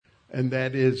And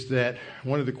that is that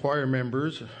one of the choir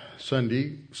members,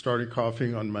 Sunday, started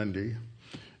coughing on Monday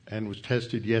and was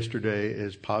tested yesterday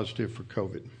as positive for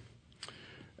COVID.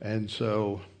 And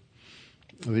so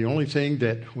the only thing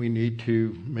that we need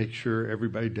to make sure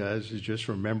everybody does is just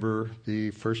remember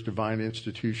the first divine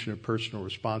institution of personal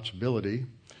responsibility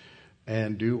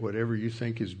and do whatever you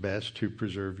think is best to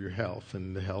preserve your health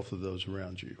and the health of those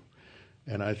around you.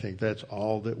 And I think that's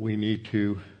all that we need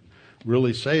to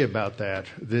really say about that.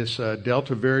 This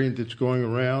Delta variant that's going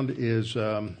around is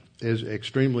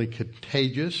extremely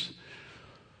contagious.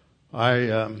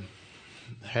 I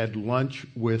had lunch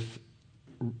with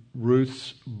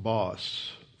Ruth's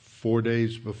boss 4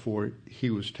 days before he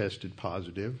was tested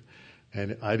positive,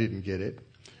 and I didn't get it.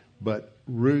 But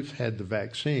Ruth had the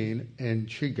vaccine, and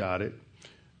she got it,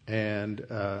 and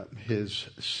his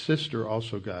sister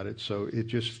also got it. So it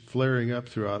just flaring up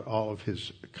throughout all of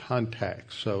his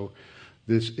contacts. So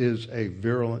this is a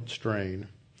virulent strain,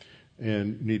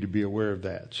 and need to be aware of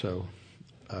that. So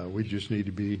we just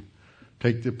need to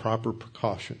take the proper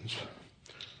precautions.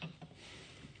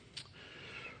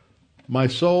 My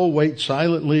soul waits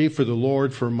silently for the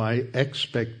Lord, for my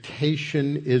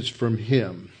expectation is from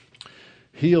him.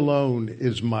 He alone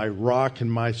is my rock and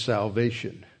my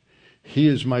salvation. He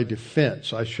is my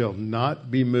defense. I shall not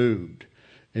be moved.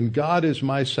 And God is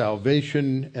my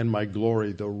salvation and my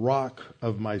glory, the rock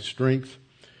of my strength,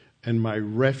 and my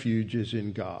refuge is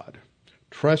in God.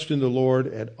 Trust in the Lord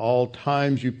at all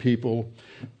times, you people.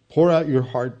 Pour out your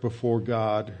heart before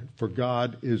God, for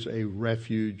God is a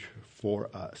refuge for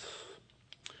us.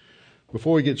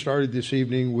 Before we get started this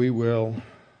evening, we will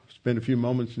spend a few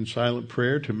moments in silent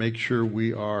prayer to make sure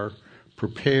we are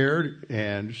prepared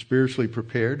and spiritually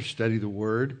prepared to study the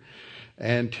Word,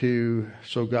 and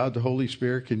so God the Holy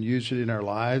Spirit can use it in our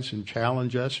lives and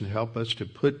challenge us and help us to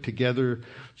put together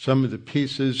some of the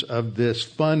pieces of this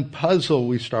fun puzzle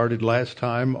we started last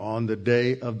time on the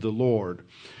Day of the Lord.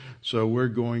 So we're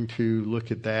going to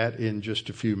look at that in just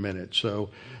a few minutes.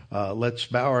 So let's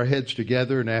bow our heads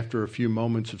together, and after a few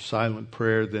moments of silent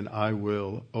prayer, then I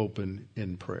will open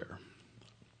in prayer.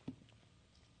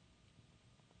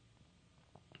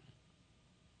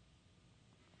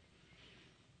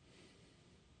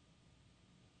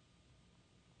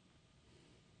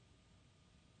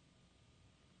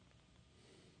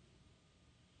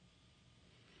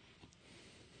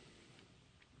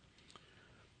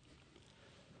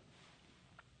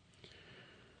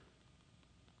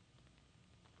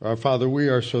 Our Father, we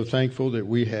are so thankful that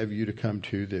we have you to come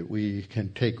to, that we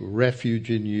can take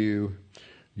refuge in you.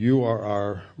 You are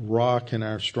our rock and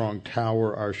our strong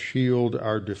tower, our shield,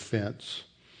 our defense.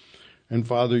 And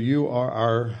Father, you are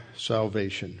our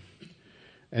salvation.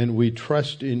 And we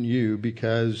trust in you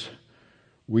because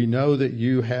we know that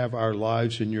you have our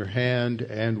lives in your hand,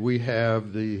 and we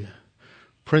have the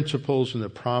principles and the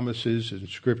promises in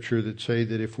Scripture that say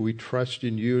that if we trust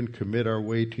in you and commit our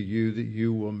way to you, that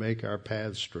you will make our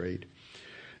paths straight.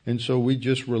 And so we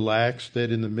just relax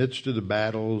that in the midst of the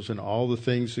battles and all the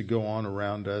things that go on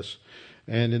around us,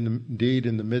 and indeed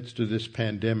in the midst of this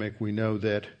pandemic, we know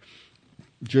that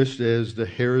just as the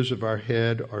hairs of our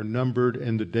head are numbered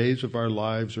and the days of our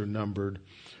lives are numbered,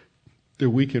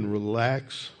 that we can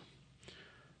relax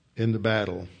in the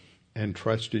battle and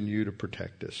trust in you to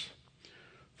protect us.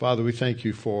 Father, we thank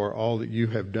you for all that you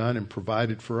have done and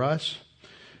provided for us.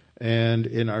 And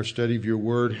in our study of your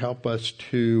word, help us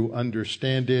to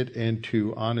understand it and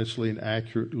to honestly and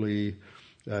accurately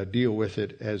deal with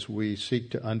it as we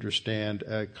seek to understand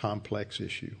a complex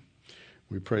issue.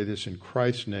 We pray this in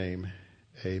Christ's name.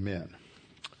 Amen.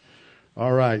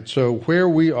 All right, so where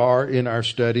we are in our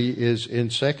study is in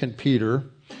 2 Peter.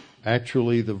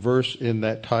 Actually, the verse in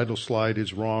that title slide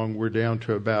is wrong. We're down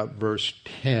to about verse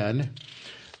 10.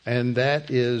 And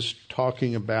that is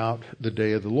talking about the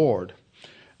day of the Lord.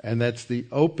 And that's the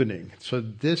opening. So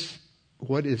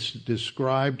what is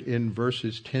described in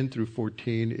verses 10 through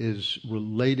 14 is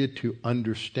related to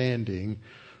understanding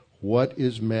what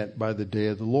is meant by the day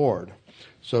of the Lord.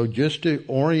 So just to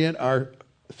orient our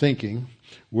thinking,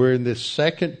 we're in this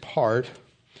second part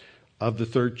of the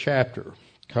third chapter.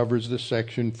 Covers the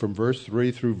section from verse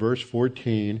 3 through verse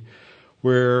 14,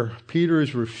 where Peter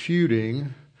is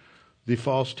refuting the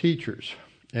false teachers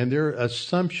and their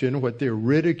assumption, what they're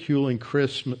ridiculing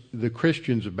the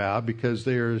Christians about, because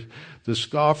the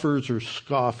scoffers are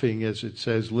scoffing, as it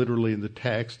says literally in the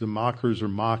text, the mockers are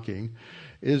mocking,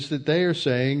 is that they are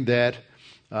saying that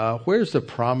where's the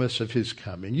promise of his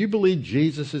coming? You believe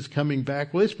Jesus is coming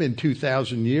back? Well, it's been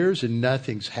 2,000 years and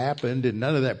nothing's happened, and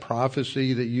none of that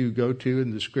prophecy that you go to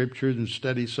in the scriptures and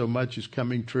study so much is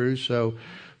coming true. So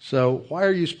So why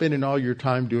are you spending all your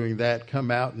time doing that?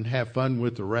 Come out and have fun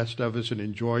with the rest of us and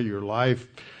enjoy your life.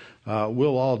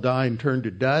 We'll all die and turn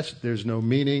to dust. There's no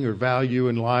meaning or value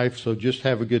in life, so just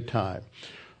have a good time.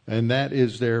 And that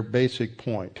is their basic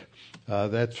point.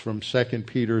 That's from 2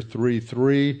 Peter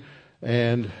 3:3.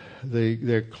 And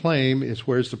their claim is,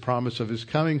 where's the promise of his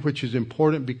coming, which is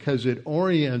important because it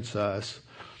orients us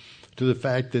to the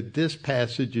fact that this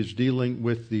passage is dealing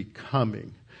with the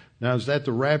coming. Now, is that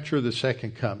the rapture or the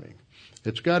second coming?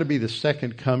 It's got to be the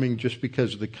second coming just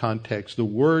because of the context. The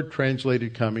word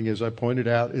translated coming, as I pointed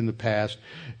out in the past,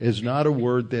 is not a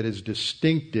word that is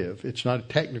distinctive. It's not a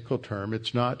technical term.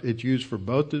 It's used for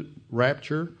both the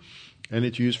rapture and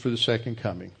it's used for the second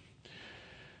coming.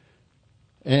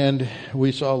 And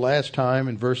we saw last time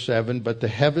in verse 7, but the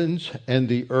heavens and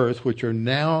the earth, which are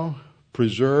now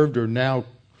preserved or now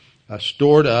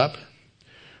stored up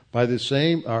by the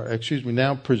same,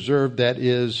 now preserved, that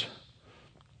is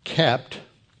kept,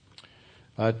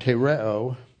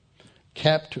 tereo,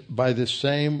 kept by the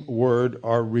same word,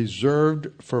 are reserved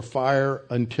for fire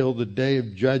until the day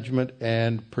of judgment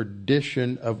and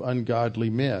perdition of ungodly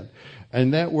men.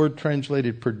 And that word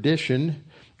translated perdition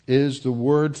is the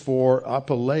word for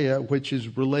apaleia, which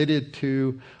is related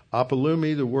to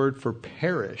apolumi, the word for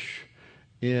perish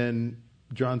in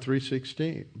John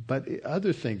 3:16. But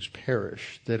other things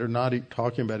perish that are not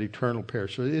talking about eternal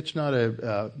perish. So it's not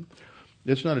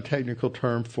a technical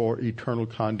term for eternal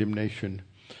condemnation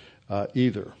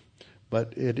either.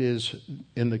 But it is,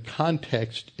 in the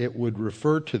context, it would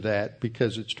refer to that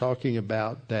because it's talking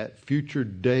about that future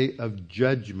day of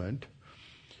judgment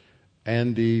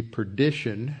and the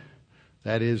perdition,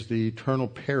 that is the eternal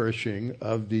perishing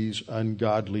of these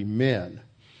ungodly men.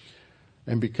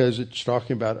 And because it's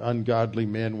talking about ungodly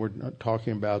men, we're not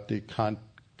talking about the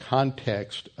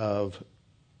context of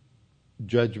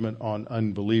judgment on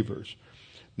unbelievers.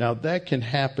 Now, that can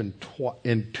happen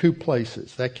in two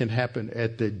places. That can happen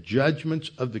at the judgments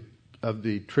of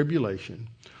the tribulation,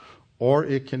 or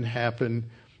it can happen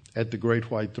at the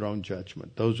great white throne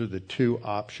judgment. Those are the two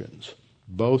options.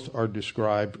 Both are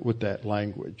described with that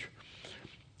language.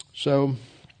 So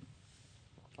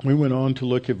we went on to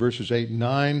look at verses 8 and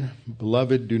 9.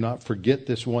 Beloved, do not forget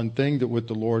this one thing, that with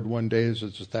the Lord 1 day is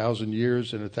as 1,000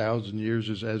 years, and 1,000 years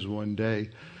is as 1 day.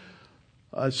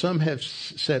 Some have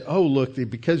said, oh, look,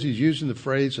 because he's using the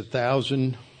phrase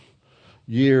 1,000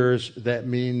 years, that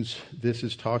means this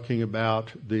is talking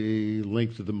about the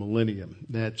length of the millennium.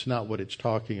 That's not what it's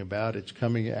talking about. It's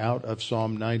coming out of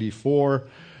Psalm 94,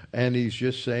 and he's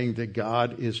just saying that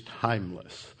God is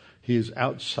timeless. He is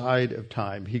outside of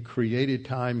time. He created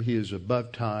time. He is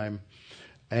above time.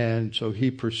 And so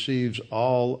he perceives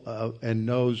all and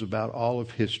knows about all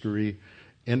of history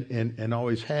and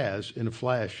always has in a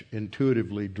flash,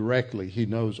 intuitively, directly. He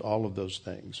knows all of those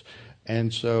things.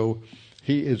 And so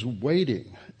he is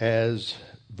waiting, as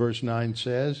verse 9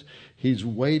 says. He's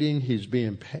waiting. He's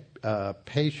being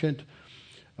patient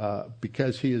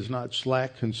because he is not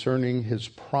slack concerning his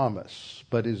promise,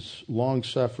 but is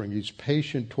long-suffering. He's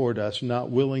patient toward us,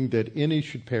 not willing that any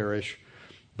should perish,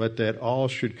 but that all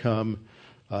should come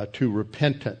to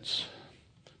repentance.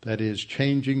 That is,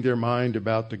 changing their mind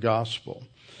about the gospel.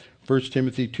 1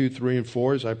 Timothy 2, 3, and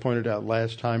 4, as I pointed out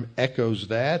last time, echoes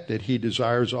that he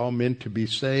desires all men to be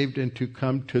saved and to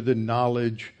come to the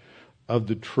knowledge of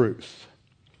the truth.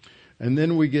 And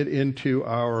then we get into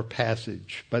our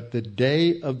passage. But the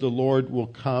day of the Lord will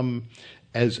come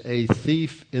as a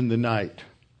thief in the night,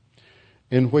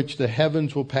 in which the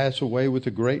heavens will pass away with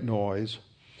a great noise,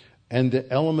 and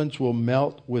the elements will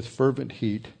melt with fervent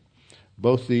heat.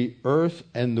 Both the earth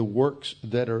and the works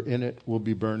that are in it will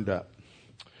be burned up.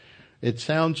 It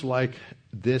sounds like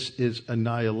this is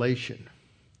annihilation.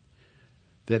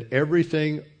 That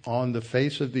everything on the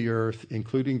face of the earth,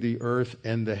 including the earth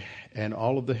and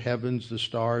all of the heavens, the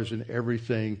stars, and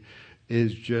everything,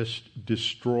 is just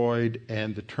destroyed.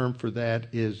 And the term for that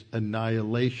is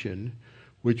annihilation,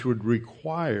 which would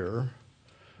require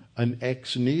an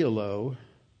ex nihilo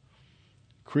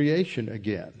creation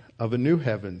again of a new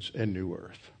heavens and new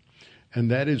earth.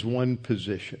 And that is one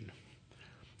position.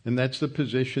 And that's the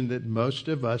position that most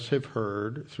of us have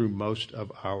heard through most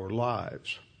of our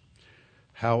lives.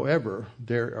 However,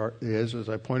 there is, as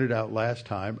I pointed out last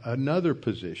time, another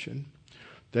position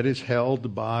that is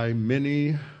held by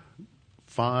many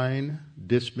fine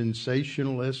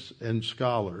dispensationalists and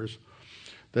scholars,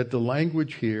 that the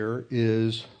language here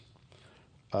is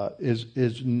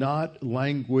not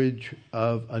language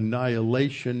of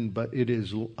annihilation, but it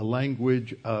is a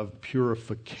language of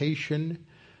purification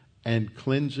and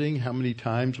cleansing. How many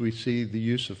times we see the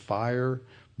use of fire?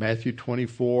 Matthew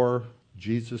 24,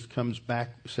 Jesus comes back,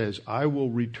 says, I will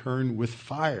return with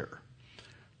fire,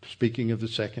 speaking of the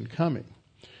second coming.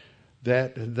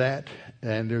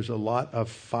 And there's a lot of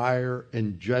fire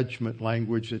and judgment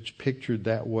language that's pictured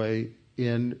that way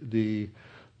in the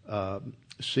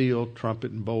seal,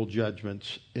 trumpet, and bowl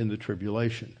judgments in the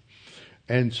tribulation.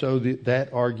 And so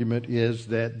that argument is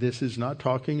that this is not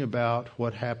talking about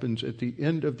what happens at the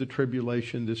end of the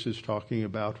tribulation. This is talking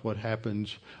about what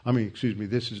happens,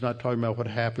 this is not talking about what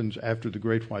happens after the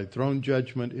great white throne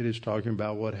judgment. It is talking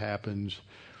about what happens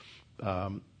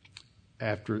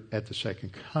at the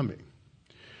second coming.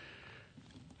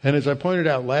 And as I pointed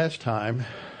out last time,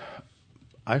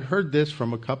 I heard this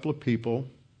from a couple of people,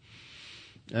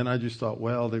 and I just thought,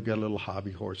 well, they've got a little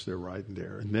hobby horse they're riding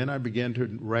there. And then I began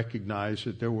to recognize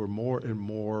that there were more and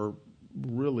more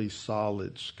really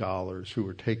solid scholars who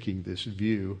were taking this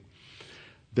view,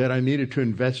 that I needed to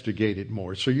investigate it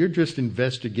more. So you're just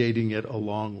investigating it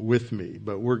along with me,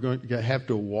 but we're going to have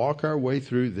to walk our way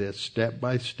through this step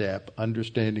by step,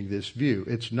 understanding this view.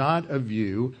 It's not a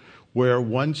view where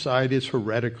one side is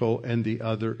heretical and the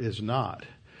other is not.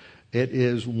 It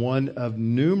is one of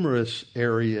numerous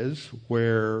areas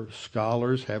where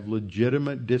scholars have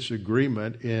legitimate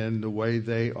disagreement in the way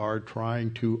they are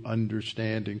trying to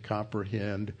understand and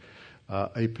comprehend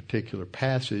a particular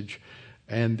passage.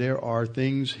 And there are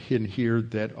things in here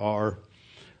that are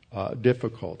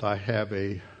difficult. I have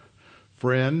a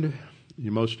friend,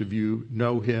 most of you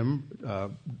know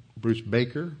him, Bruce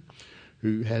Baker,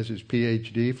 who has his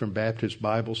PhD from Baptist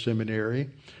Bible Seminary.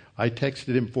 I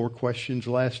texted him 4 questions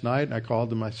last night, and I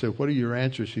called him. I said, what are your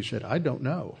answers? He said, I don't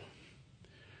know.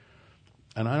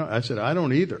 And I said, I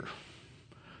don't either.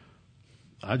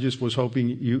 I just was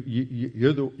hoping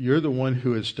you're the one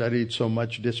who has studied so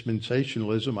much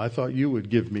dispensationalism. I thought you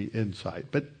would give me insight.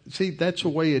 But see, that's the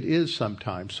way it is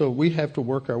sometimes. So we have to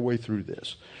work our way through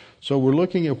this. So we're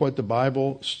looking at what the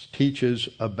Bible teaches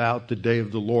about the day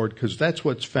of the Lord, because that's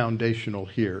what's foundational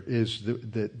here, is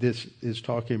that this is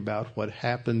talking about what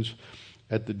happens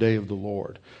at the day of the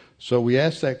Lord. So we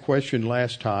asked that question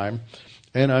last time,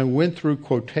 and I went through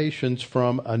quotations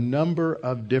from a number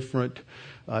of different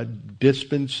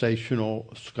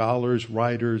dispensational scholars,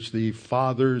 writers, the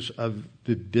fathers of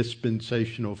the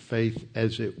dispensational faith,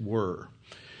 as it were.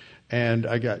 And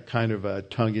I got kind of a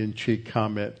tongue-in-cheek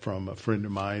comment from a friend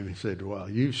of mine. He said, well,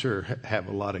 you sure have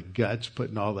a lot of guts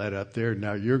putting all that up there.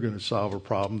 Now you're going to solve a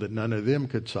problem that none of them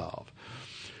could solve.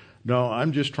 No,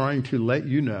 I'm just trying to let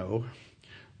you know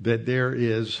that there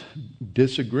is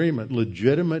disagreement,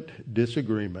 legitimate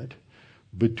disagreement,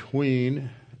 between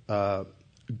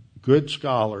good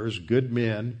scholars, good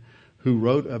men, who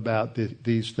wrote about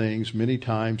these things many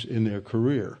times in their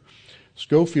career.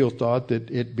 Scofield thought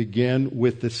that it began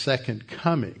with the second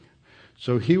coming.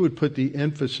 So he would put the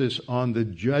emphasis on the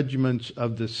judgments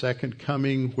of the second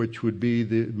coming, which would be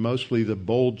mostly the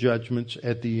bowl judgments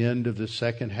at the end of the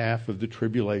second half of the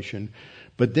tribulation.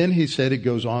 But then he said it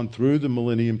goes on through the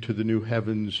millennium to the new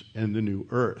heavens and the new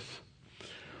earth.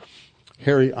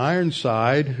 Harry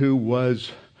Ironside, who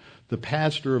was the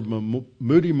pastor of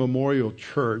Moody Memorial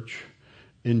Church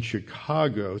in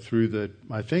Chicago through the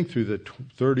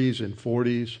 30s and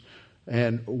 40s,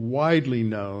 and widely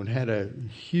known, had a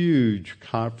huge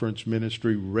conference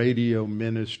ministry, radio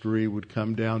ministry, would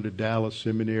come down to Dallas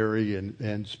Seminary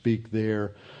and speak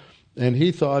there. And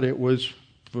he thought it was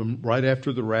from right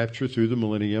after the rapture through the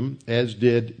millennium, as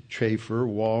did Chafer,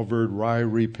 Walvoord,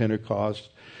 Ryrie, Pentecost,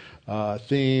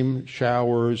 Thiem,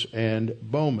 Showers, and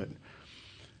Bowman.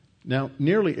 Now,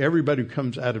 nearly everybody who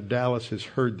comes out of Dallas has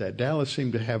heard that. Dallas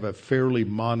seemed to have a fairly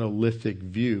monolithic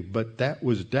view, but that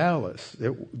was Dallas.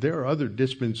 There are other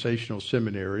dispensational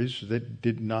seminaries that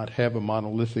did not have a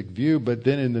monolithic view, but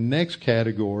then in the next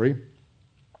category,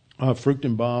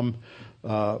 Fruchtenbaum,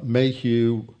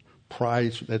 Mayhew,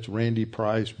 Price, that's Randy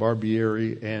Price,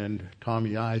 Barbieri, and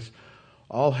Tommy Ice,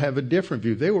 all have a different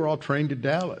view. They were all trained at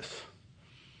Dallas.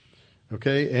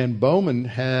 Okay, and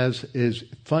Bowman is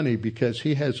funny because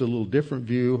he has a little different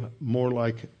view, more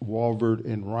like Walvoord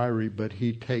and Ryrie, but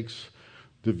he takes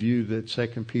the view that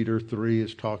 2 Peter 3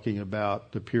 is talking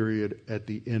about the period at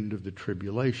the end of the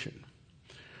tribulation.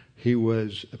 He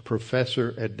was a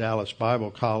professor at Dallas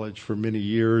Bible College for many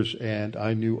years, and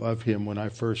I knew of him when I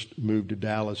first moved to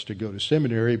Dallas to go to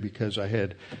seminary because I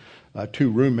had 2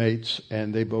 roommates,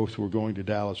 and they both were going to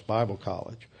Dallas Bible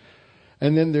College.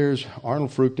 And then there's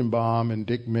Arnold Fruchtenbaum and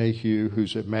Dick Mayhew,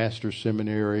 who's at Master's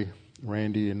Seminary,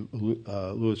 Randy and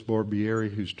Louis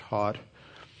Barbieri, who's taught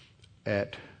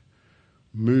at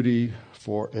Moody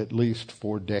for at least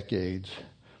 4 decades,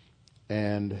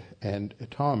 and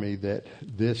Tommy, that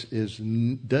this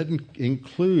doesn't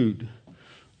include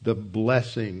the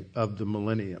blessing of the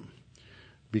millennium.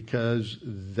 Because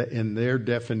in their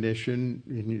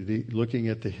definition, looking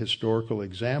at the historical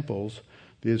examples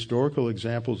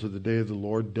of the day of the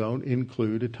Lord don't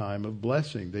include a time of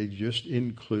blessing. They just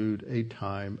include a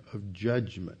time of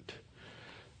judgment.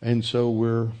 And so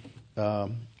we're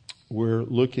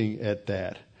looking at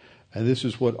that. And this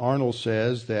is what Arnold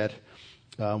says, that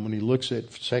when he looks at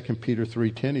 2 Peter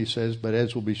 3:10, he says, but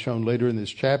as will be shown later in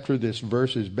this chapter, this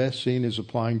verse is best seen as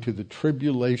applying to the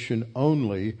tribulation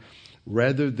only,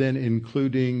 rather than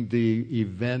including the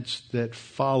events that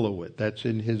follow it. That's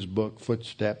in his book,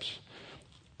 Footsteps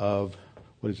of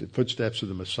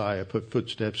the Messiah. Put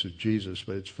Footsteps of Jesus,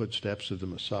 but it's Footsteps of the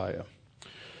Messiah.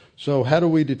 So how do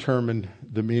we determine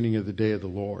the meaning of the day of the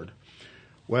Lord?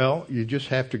 Well, you just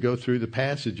have to go through the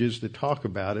passages that talk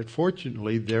about it.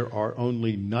 Fortunately, there are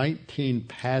only 19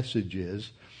 passages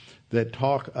that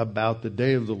talk about the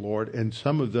day of the Lord, and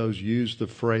some of those use the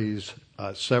phrase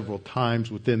several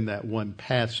times within that one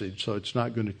passage. So it's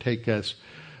not going to take us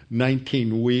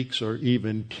 19 weeks or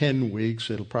even 10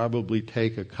 weeks. It'll probably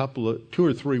take 2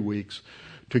 or 3 weeks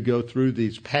to go through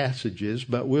these passages,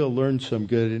 but we'll learn some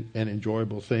good and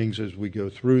enjoyable things as we go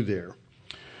through there.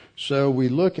 So we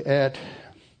look at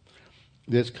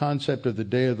this concept of the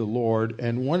day of the Lord,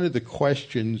 and one of the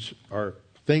questions or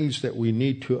things that we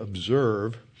need to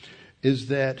observe is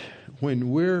that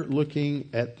when we're looking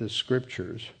at the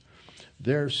scriptures,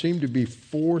 there seem to be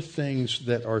 4 things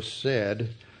that are said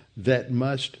that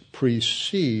must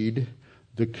precede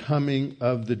the coming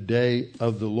of the day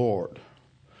of the Lord.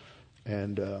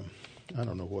 And I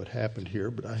don't know what happened here,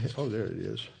 but there it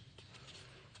is.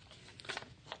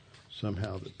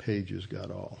 Somehow the pages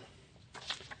got all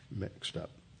mixed up.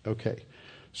 Okay,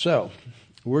 so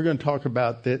we're going to talk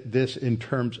about this in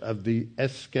terms of the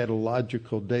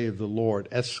eschatological day of the Lord.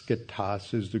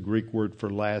 Eschatos is the Greek word for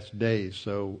last days,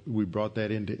 so we brought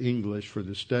that into English for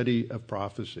the study of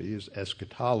prophecy is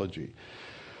eschatology.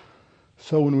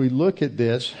 So when we look at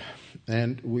this,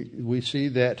 and we see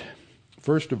that,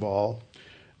 first of all,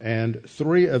 and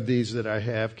 3 of these that I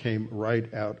have came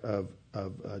right out of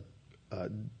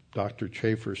Dr.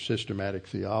 Chafer's systematic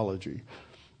theology,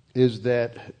 is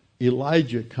that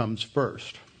Elijah comes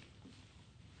first.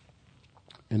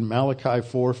 In Malachi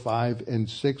 4, 5, and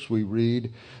 6 we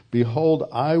read, behold,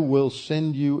 I will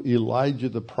send you Elijah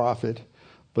the prophet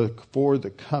before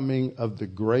the coming of the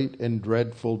great and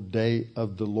dreadful day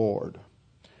of the Lord.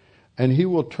 And he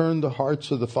will turn the hearts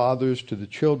of the fathers to the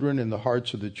children and the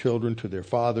hearts of the children to their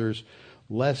fathers,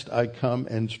 lest I come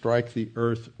and strike the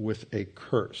earth with a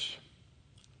curse.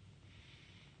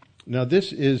 Now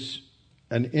this is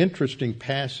an interesting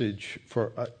passage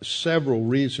for several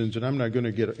reasons, and I'm not going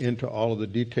to get into all of the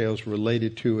details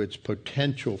related to its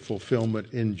potential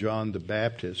fulfillment in John the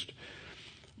Baptist.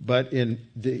 But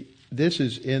this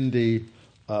is in the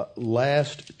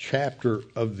last chapter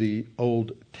of the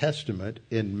Old Testament,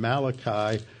 in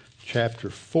Malachi chapter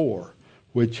 4,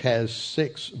 which has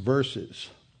 6 verses.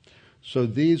 So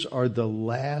these are the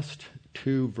last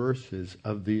 2 verses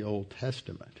of the Old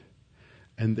Testament.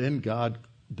 And then God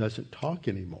doesn't talk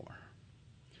anymore.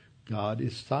 God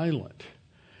is silent.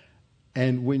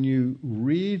 And when you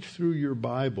read through your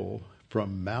Bible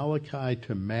from Malachi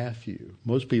to Matthew,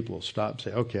 most people will stop and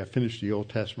say, okay, I finished the Old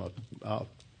Testament. I'll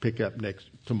pick up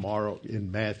tomorrow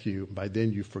in Matthew. By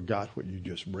then you forgot what you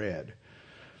just read.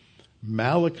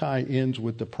 Malachi ends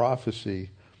with the prophecy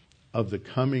of the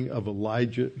coming of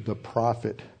Elijah the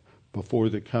prophet before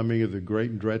the coming of the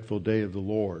great and dreadful day of the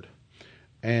Lord.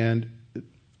 And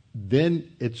then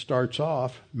it starts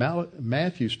off,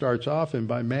 Matthew starts off, and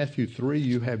by Matthew 3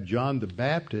 you have John the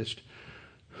Baptist,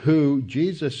 who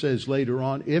Jesus says later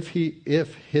on, if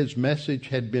his message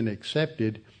had been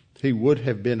accepted, he would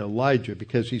have been Elijah,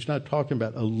 because he's not talking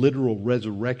about a literal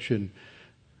resurrection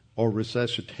or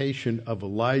resuscitation of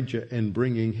Elijah and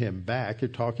bringing him back. They're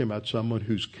talking about someone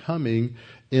who's coming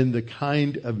in the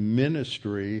kind of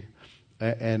ministry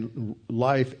and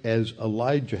life as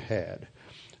Elijah had.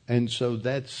 And so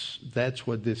that's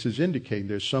what this is indicating.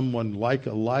 There's someone like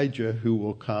Elijah who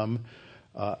will come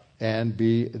and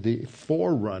be the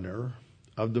forerunner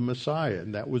of the Messiah.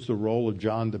 And that was the role of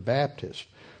John the Baptist.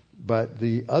 But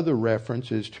the other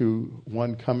reference is to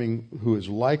one coming who is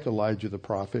like Elijah the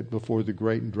prophet before the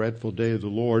great and dreadful day of the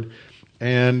Lord.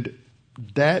 And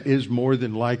that is more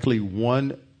than likely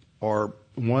one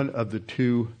of the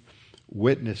 2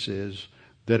 witnesses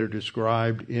that are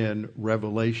described in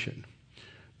Revelation.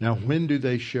 Now, when do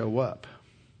they show up?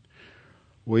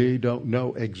 We don't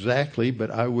know exactly,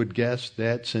 but I would guess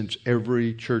that since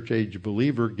every church age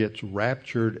believer gets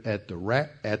raptured at the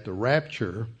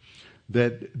rapture,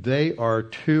 that they are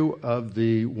two of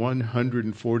the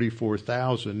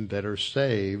 144,000 that are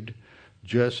saved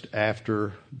just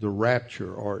after the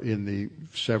rapture, or in the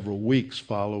several weeks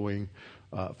following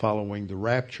the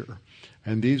rapture.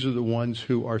 And these are the ones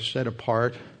who are set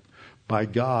apart by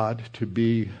God to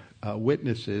be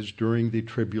witnesses during the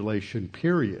tribulation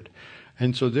period.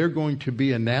 And so they're going to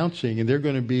be announcing, and they're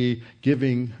going to be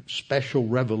giving special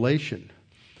revelation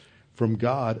from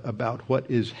God about what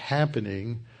is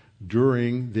happening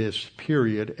during this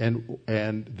period,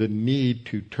 and the need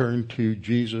to turn to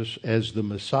Jesus as the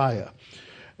Messiah.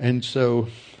 And so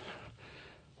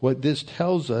what this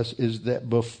tells us is that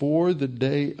before the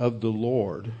day of the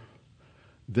Lord,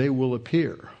 they will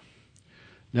appear.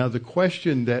 Now, the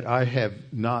question that I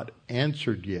have not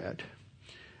answered yet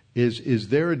is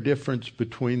there a difference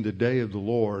between the day of the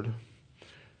Lord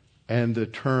and the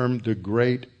term the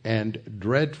great and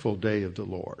dreadful day of the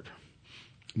Lord?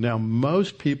 Now,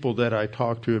 most people that I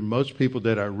talk to and most people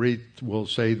that I read will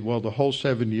say, well, the whole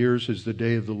 7 years is the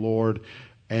day of the Lord,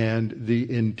 and the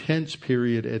intense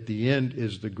period at the end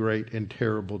is the great and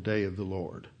terrible day of the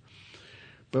Lord.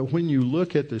 But when you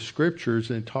look at the scriptures,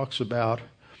 and it talks about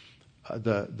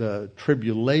the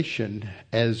tribulation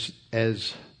as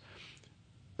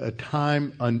a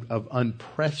time of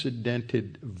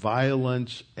unprecedented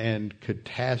violence and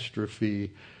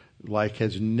catastrophe like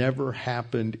has never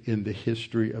happened in the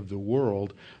history of the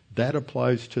world, that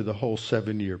applies to the whole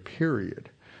 7-year period.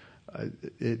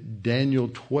 Daniel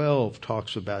 12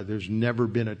 talks about there's never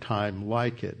been a time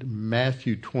like it.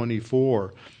 Matthew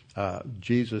 24,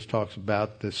 Jesus talks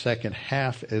about the second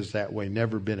half as that way,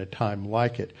 never been a time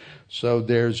like it. So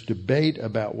there's debate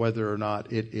about whether or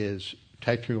not it is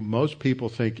technical. Most people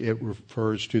think it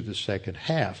refers to the second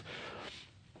half.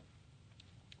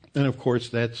 And of course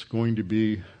that's going to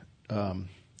be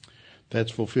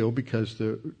that's fulfilled because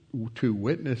the two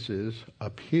witnesses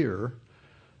appear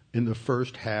in the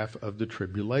first half of the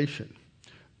tribulation.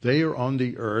 They are on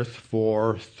the earth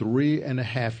for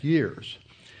 3.5 years.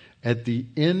 At the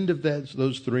end of those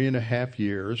 3.5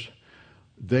 years,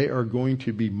 they are going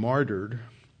to be martyred,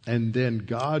 and then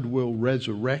God will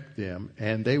resurrect them,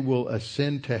 and they will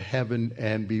ascend to heaven,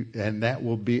 and that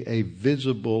will be a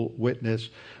visible witness.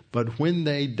 But when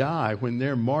they die, when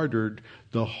they're martyred,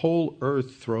 the whole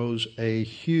earth throws a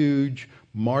huge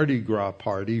Mardi Gras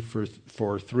party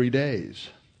for 3 days.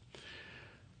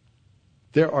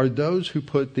 There are those who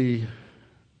put the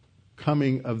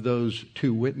coming of those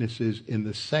two witnesses in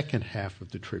the second half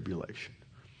of the tribulation.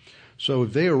 So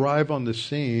if they arrive on the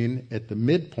scene at the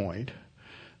midpoint,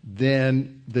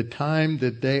 then the time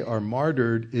that they are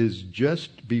martyred is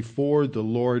just before the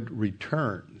Lord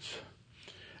returns.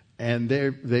 And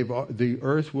the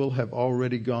earth will have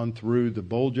already gone through the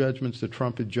bowl judgments, the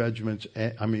trumpet judgments,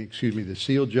 the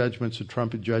seal judgments, the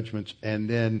trumpet judgments, and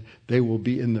then they will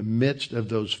be in the midst of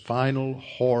those final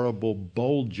horrible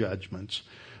bowl judgments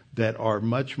that are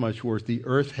much, much worse. The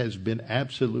earth has been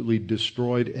absolutely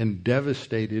destroyed and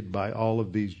devastated by all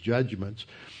of these judgments.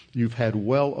 You've had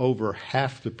well over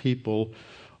half the people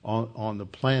on the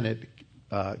planet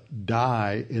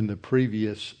die in the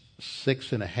previous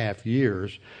 6.5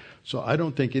 years. So I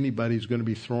don't think anybody's going to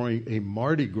be throwing a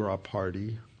Mardi Gras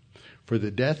party for the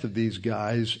death of these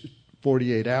guys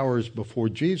 48 hours before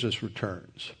Jesus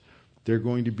returns. They're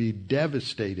going to be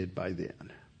devastated by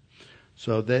then.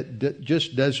 So that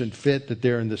just doesn't fit that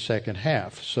they're in the second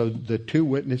half. So the two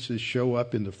witnesses show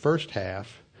up in the first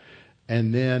half,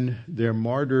 and then they're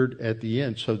martyred at the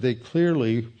end. So they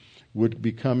clearly would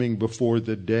be coming before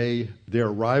the day. Their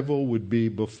arrival would be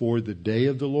before the day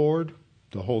of the Lord,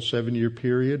 the whole 7-year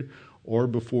period, or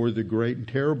before the great and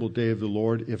terrible day of the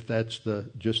Lord, if that's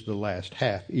just the last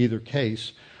half. Either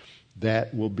case,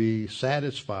 that will be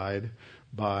satisfied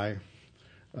by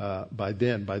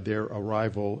their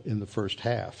arrival in the first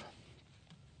half.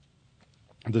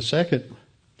 The second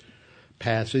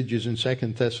passage is in 2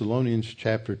 Thessalonians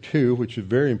chapter 2, which is a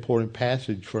very important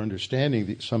passage for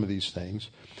understanding some of these things.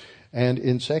 And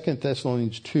in 2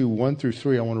 Thessalonians 2, 1 through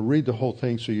 3, I want to read the whole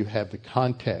thing so you have the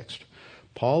context.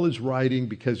 Paul is writing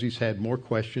because he's had more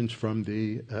questions from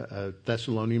the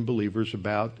Thessalonian believers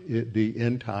about the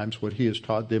end times, what he has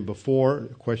taught them before,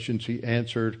 questions he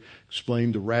answered,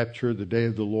 explained the rapture, the day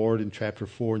of the Lord in chapter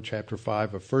 4 and chapter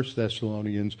 5 of 1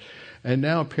 Thessalonians. And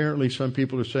now apparently some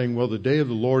people are saying, well, the day of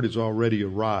the Lord has already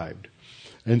arrived.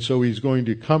 And so he's going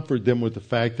to comfort them with the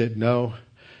fact that no,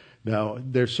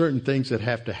 there's certain things that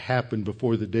have to happen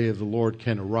before the day of the Lord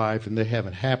can arrive, and they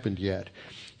haven't happened yet.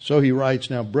 So he writes,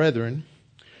 now, brethren,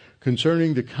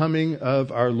 concerning the coming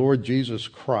of our Lord Jesus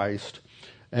Christ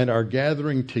and our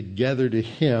gathering together to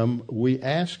him, we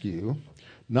ask you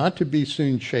not to be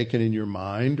soon shaken in your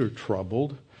mind or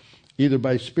troubled, either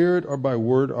by spirit or by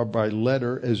word or by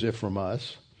letter, as if from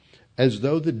us, as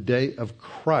though the day of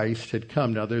Christ had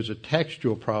come. Now, there's a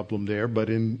textual problem there, but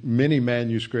in many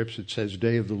manuscripts it says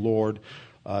day of the Lord.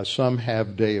 Some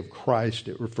have day of Christ.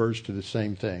 It refers to the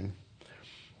same thing.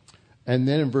 And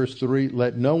then in verse 3,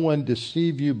 let no one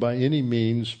deceive you by any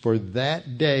means, for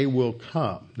that day will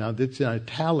come. Now, that's in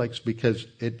italics because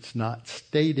it's not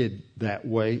stated that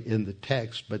way in the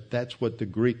text, but that's what the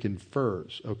Greek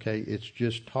infers, okay? It's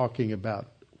just talking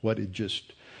about what it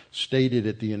just stated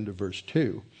at the end of verse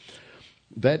 2.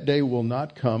 That day will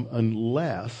not come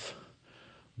unless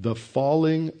the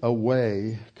falling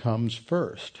away comes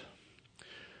first.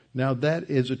 Now, that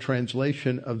is a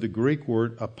translation of the Greek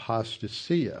word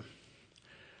apostasia.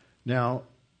 Now,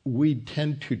 we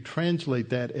tend to translate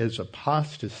that as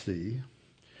apostasy,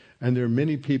 and there are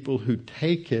many people who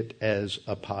take it as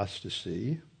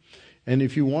apostasy. And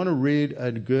if you want to read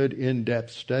a good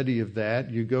in-depth study of that,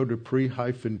 you go to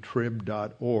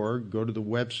pre-trib.org, go to the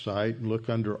website and look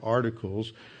under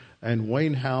articles. And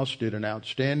Wayne House did an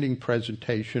outstanding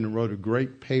presentation and wrote a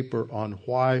great paper on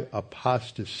why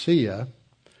apostasia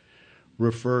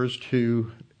refers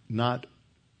to not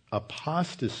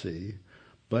apostasy,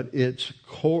 but its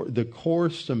the core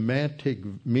semantic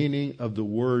meaning of the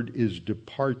word is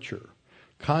departure.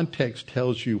 Context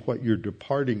tells you what you're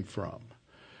departing from.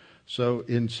 So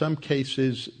in some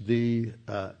cases, the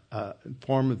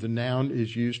form of the noun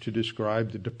is used to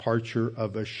describe the departure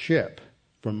of a ship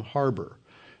from harbor,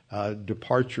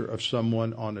 departure of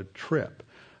someone on a trip.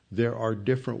 There are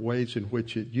different ways in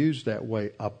which it's used that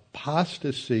way.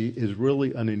 Apostasy is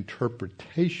really an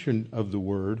interpretation of the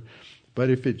word, but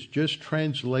if it's just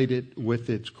translated with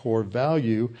its core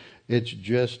value, it's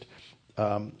just,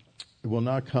 it will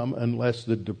not come unless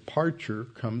the departure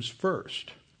comes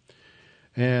first.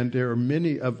 And there are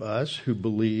many of us who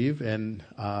believe, and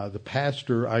the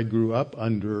pastor I grew up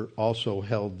under also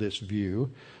held this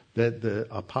view, that the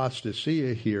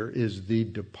apostasia here is the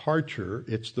departure,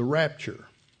 it's the rapture.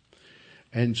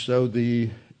 And so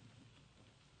the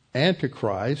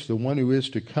Antichrist, the one who is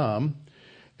to come,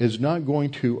 is not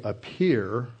going to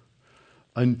appear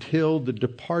until the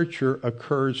departure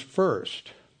occurs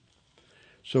first.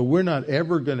 So we're not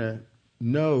ever going to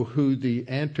know who the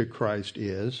Antichrist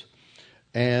is.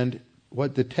 And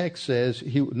what the text says,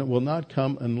 he will not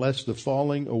come unless the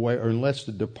falling away or unless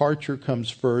the departure comes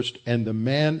first and the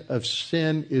man of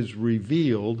sin is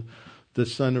revealed, the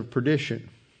son of perdition.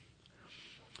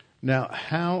 Now,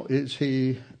 how is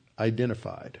he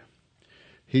identified?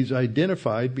 He's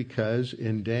identified because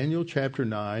in Daniel chapter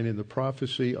 9, in the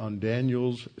prophecy on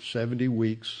Daniel's 70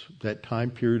 weeks, that time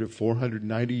period of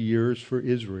 490 years for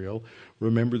Israel,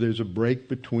 remember there's a break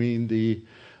between the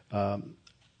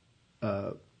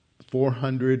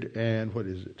 400 and what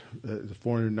is it? The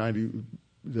 490,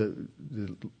 the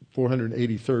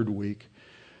 483rd week.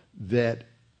 That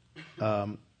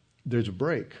there's a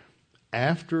break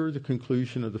after the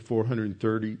conclusion of the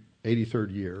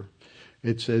 483rd year.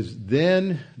 It says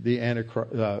then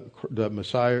the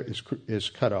Messiah is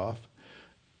cut off,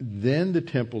 then the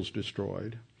temple's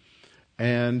destroyed,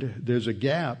 and there's a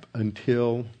gap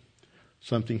until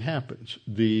something happens.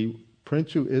 The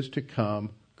prince who is to come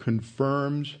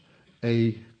confirms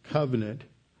a covenant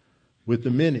with the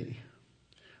many.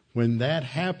 When that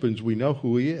happens, we know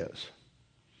who he is.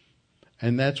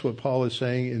 And that's what Paul is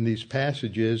saying in these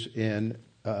passages in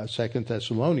 2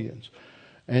 Thessalonians.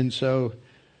 And so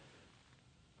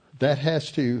that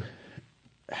has to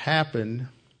happen.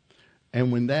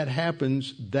 And when that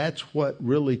happens, that's what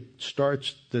really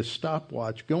starts the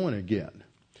stopwatch going again.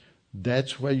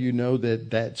 That's why you know that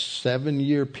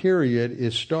 7-year period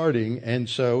is starting. And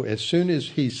so as soon as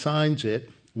he signs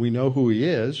it, we know who he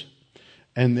is.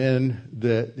 And then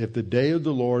if the day of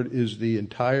the Lord is the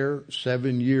entire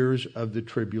 7 years of the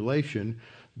tribulation,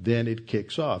 then it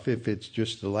kicks off. If it's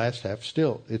just the last half,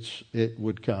 still it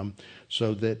would come.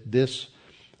 So that this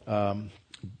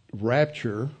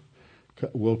rapture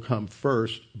will come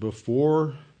first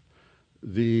before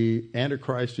the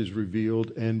Antichrist is revealed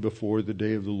and before the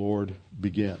day of the Lord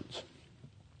begins.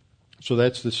 So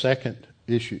that's the second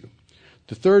issue.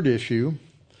 The third issue,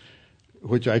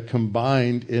 which I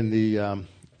combined in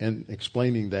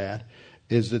explaining that,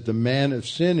 is that the man of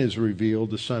sin is revealed,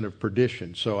 the son of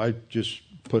perdition. So I just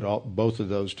put both of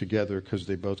those together because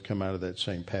they both come out of that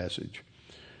same passage.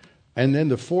 And then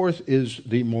the fourth is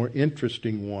the more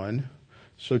interesting one.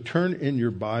 So turn in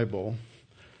your Bibles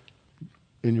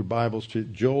to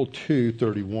Joel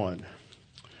 2:31.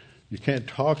 You can't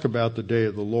talk about the day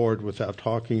of the Lord without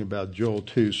talking about Joel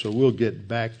 2, so we'll get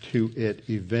back to it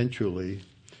eventually.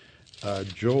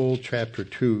 Joel chapter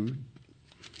 2.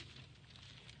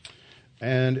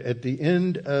 And at the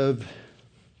end of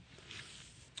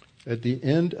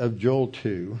Joel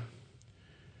 2,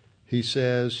 he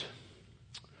says,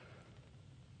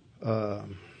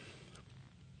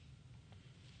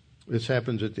 this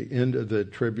happens at the end of the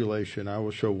tribulation. I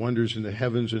will show wonders in the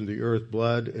heavens and the earth,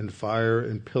 blood and fire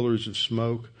and pillars of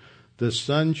smoke. The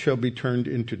sun shall be turned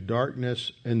into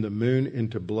darkness and the moon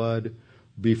into blood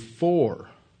before,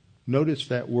 notice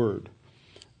that word,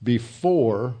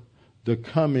 before the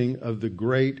coming of the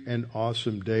great and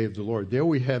awesome day of the Lord. There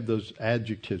we have those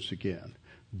adjectives again,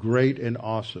 great and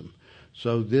awesome.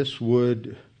 So this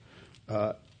would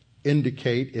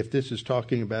indicate, if this is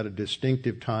talking about a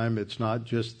distinctive time, it's not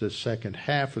just the second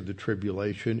half of the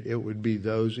tribulation, it would be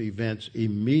those events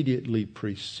immediately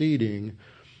preceding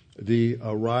the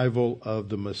arrival of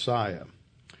the Messiah.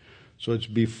 So it's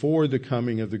before the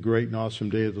coming of the great and awesome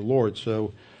day of the Lord.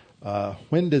 So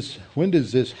when does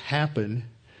this happen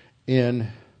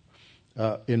in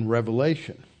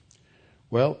Revelation?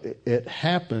 Well, it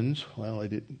happens,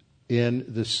 in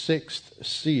the sixth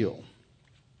seal.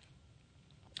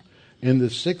 In the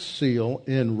sixth seal,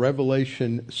 in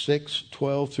Revelation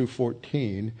 6:12 through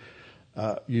 14,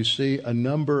 you see a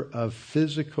number of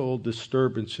physical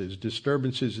disturbances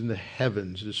in the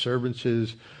heavens,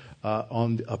 disturbances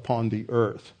upon the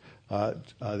earth.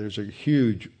 There's a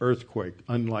huge earthquake,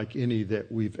 unlike any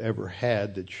that we've ever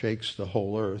had, that shakes the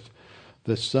whole earth.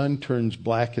 The sun turns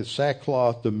black as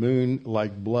sackcloth, the moon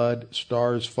like blood,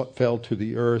 stars fell to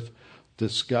the earth, the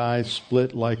sky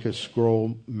split like a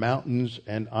scroll, mountains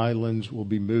and islands will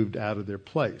be moved out of their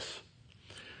place.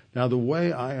 Now, the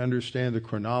way I understand the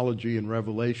chronology in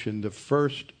Revelation, the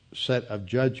first set of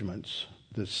judgments,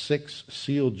 the 6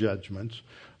 seal judgments,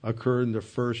 occur in the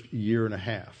first year and a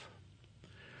half.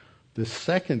 The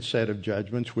second set of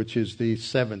judgments, which is the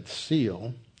 7th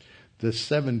seal, the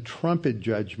 7 trumpet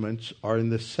judgments are in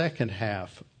the second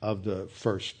half of the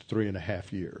first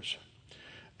 3.5 years.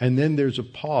 And then there's a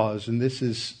pause, and this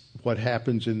is what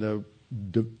happens in the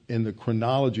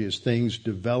chronology as things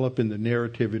develop in the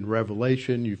narrative in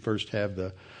Revelation. You first have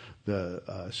the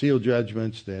seal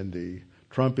judgments, then the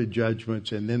trumpet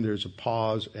judgments, and then there's a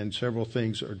pause, and several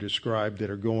things are described that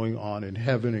are going on in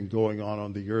heaven and going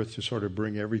on the earth to sort of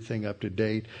bring everything up to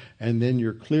date. And then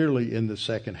you're clearly in the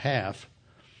second half,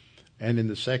 and in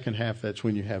the second half, that's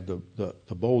when you have the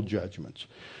bowl judgments.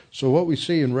 So what we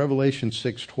see in Revelation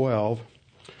 6:12,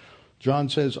 John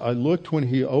says, I looked when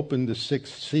he opened the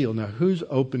 6th seal. Now, who's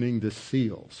opening the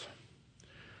seals?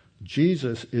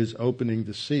 Jesus is opening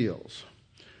the seals.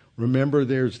 Remember,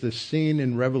 there's this scene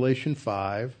in Revelation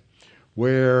 5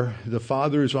 where the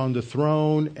Father is on the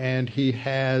throne and he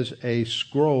has a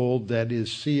scroll that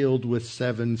is sealed with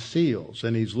 7 seals.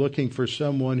 And he's looking for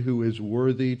someone who is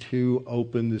worthy to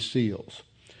open the seals.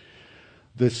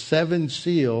 The 7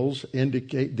 seals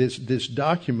indicate this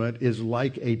document is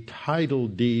like a title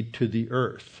deed to the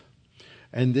earth.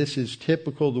 And this is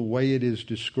typical. The way it is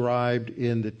described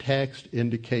in the text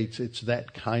indicates it's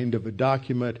that kind of a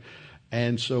document.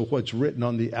 And so what's written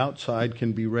on the outside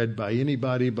can be read by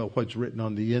anybody, but what's written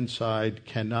on the inside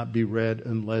cannot be read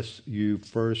unless you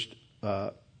first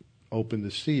open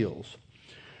the seals.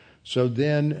 So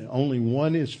then only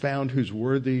one is found who's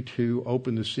worthy to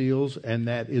open the seals, and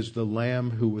that is the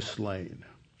Lamb who was slain.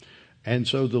 And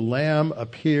so the Lamb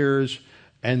appears,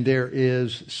 and there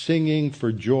is singing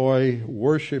for joy,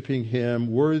 worshiping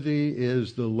him. Worthy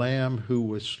is the Lamb who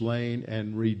was slain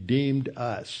and redeemed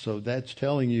us. So that's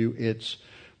telling you it's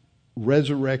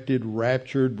resurrected,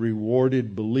 raptured,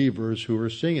 rewarded believers who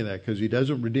are singing that, because he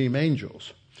doesn't redeem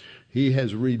angels. He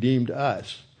has redeemed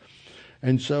us.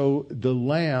 And so the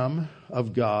Lamb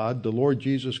of God, the Lord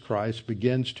Jesus Christ,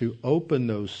 begins to open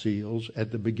those seals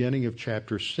at the beginning of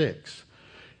chapter 6.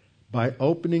 By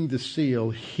opening the seal,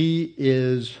 he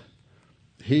is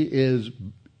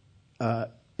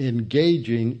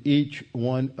engaging each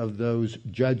one of those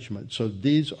judgments. So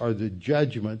these are the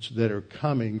judgments that are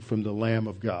coming from the Lamb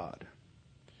of God.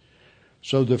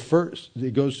 So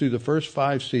it goes through the first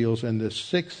 5 seals, and the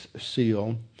 6th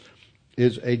seal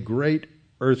is a great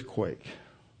earthquake.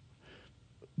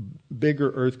 Bigger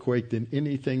earthquake than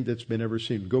anything that's been ever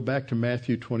seen. Go back to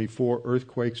Matthew 24.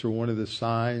 Earthquakes are one of the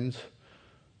signs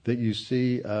that you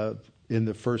see in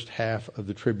the first half of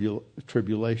the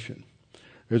tribulation.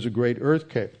 There's a great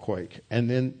earthquake, and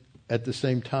then at the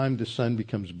same time the sun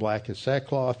becomes black as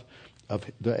sackcloth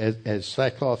as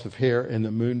sackcloth of hair, and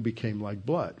the moon became like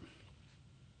blood.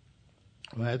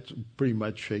 Well, that pretty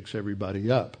much shakes everybody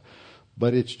up,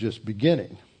 but it's just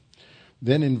beginning.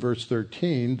 Then in verse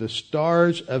 13, the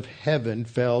stars of heaven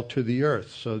fell to the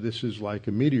earth. So this is like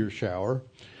a meteor shower.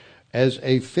 As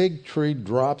a fig tree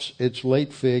drops its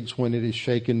late figs when it is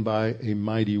shaken by a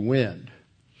mighty wind.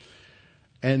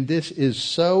 And this is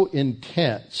so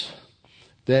intense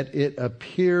that it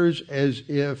appears as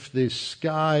if the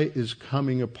sky is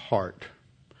coming apart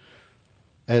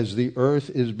as the earth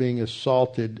is being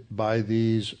assaulted by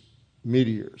these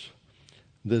meteors.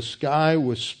 The sky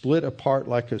was split apart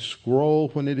like a scroll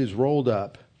when it is rolled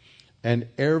up, and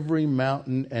every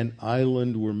mountain and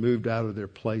island were moved out of their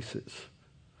places.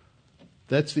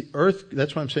 That's the earth.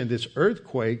 That's why I'm saying this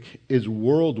earthquake is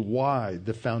worldwide.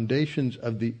 The foundations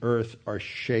of the earth are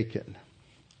shaken.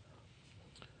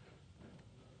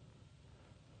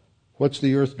 What's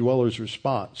the earth dwellers'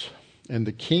 response? And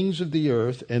the kings of the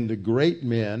earth, and the great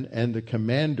men, and the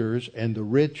commanders, and the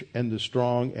rich, and the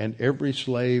strong, and every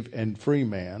slave and free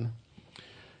man,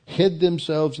 hid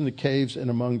themselves in the caves and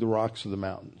among the rocks of the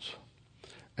mountains.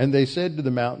 And they said to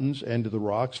the mountains and to the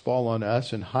rocks, fall on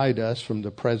us and hide us from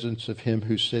the presence of him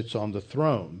who sits on the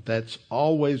throne. That's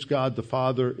always God the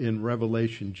Father in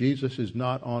Revelation. Jesus is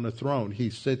not on a throne. He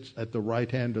sits at the right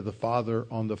hand of the Father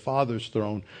on the Father's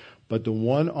throne. But the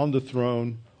one on the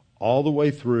throne all the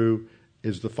way through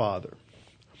is the Father.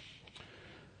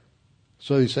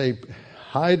 So you say,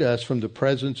 hide us from the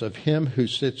presence of him who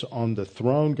sits on the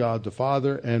throne, God the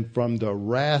Father, and from the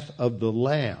wrath of the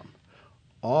Lamb.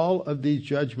 All of these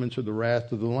judgments are the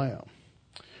wrath of the Lamb.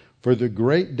 For the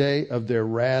great day of their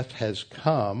wrath has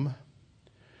come,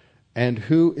 and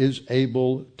who is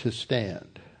able to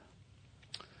stand?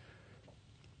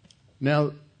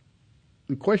 Now,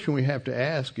 the question we have to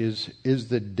ask is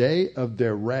the day of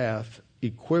their wrath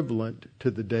equivalent to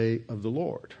the day of the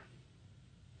Lord?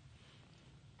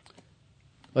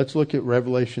 Let's look at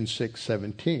Revelation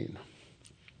 6:17.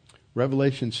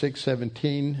 Revelation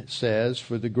 6:17 says,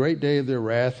 for the great day of their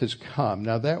wrath has come.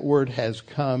 Now that word has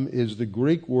come is the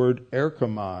Greek word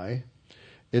erchomai.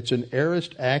 It's an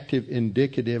aorist active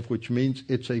indicative, which means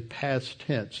it's a past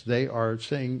tense. They are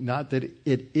saying not that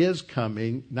it is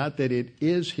coming, not that it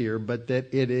is here, but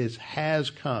that has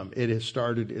come. It has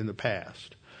started in the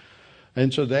past.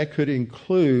 And so that could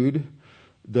include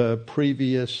the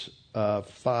previous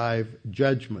 5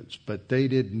 judgments, but they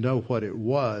didn't know what it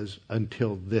was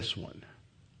until this one,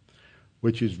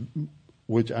 which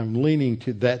I'm leaning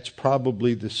to. That's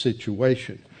probably the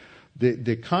situation.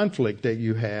 The conflict that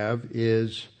you have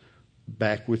is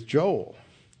back with Joel.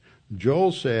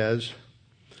 Joel says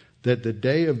that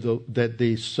that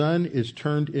the sun is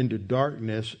turned into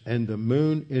darkness and the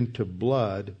moon into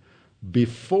blood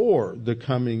before the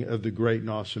coming of the great and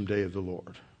awesome day of the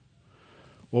Lord.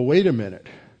 Well, wait a minute.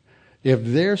 If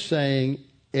they're saying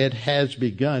it has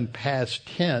begun past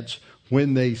tense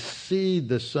when they see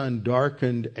the sun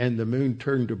darkened and the moon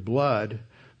turned to blood,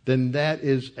 then that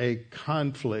is a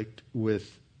conflict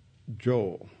with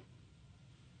Joel.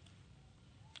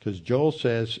 Because Joel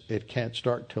says it can't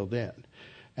start till then.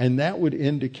 And that would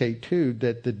indicate, too,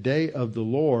 that the day of the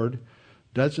Lord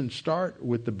doesn't start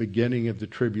with the beginning of the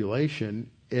tribulation.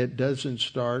 It doesn't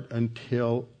start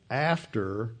until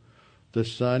after the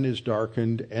sun is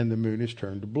darkened and the moon is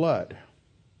turned to blood.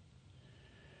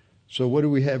 So what do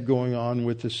we have going on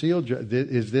with the seal?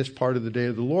 Is this part of the day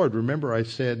of the Lord? Remember, I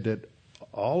said that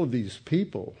all of these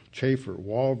people, Chafer,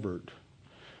 Walbert,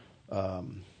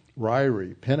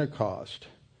 Ryrie, Pentecost,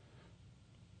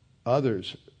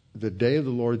 others, the day of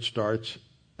the Lord starts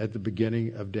at the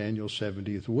beginning of Daniel's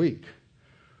 70th week.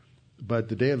 But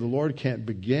the day of the Lord can't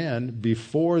begin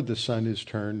before the sun is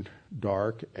turned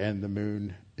dark and the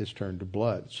moon is turned to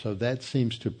blood. So that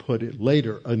seems to put it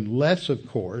later, unless, of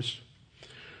course,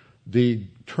 the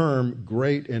term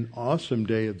great and awesome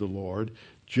day of the Lord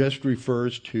just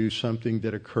refers to something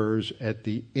that occurs at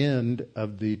the end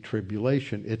of the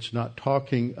tribulation. It's not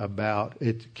talking about,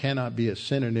 it cannot be a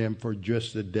synonym for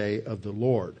just the day of the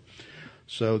Lord.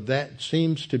 So that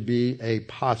seems to be a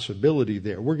possibility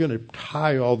there. We're going to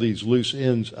tie all these loose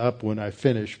ends up when I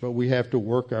finish, but we have to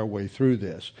work our way through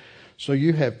this. So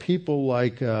you have people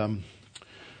like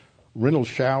Renald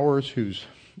Showers, who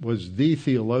was the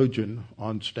theologian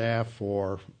on staff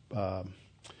for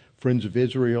Friends of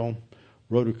Israel,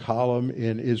 wrote a column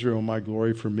in Israel My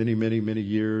Glory for many, many, many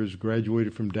years,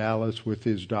 graduated from Dallas with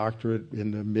his doctorate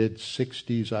in the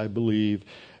mid-60s, I believe,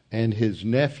 and his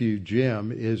nephew,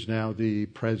 Jim, is now the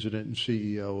president and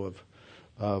CEO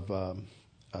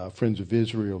of Friends of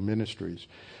Israel Ministries.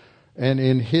 And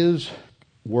in his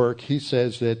work, he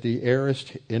says that the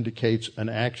aorist indicates an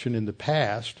action in the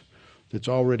past that's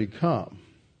already come.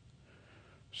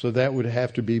 So that would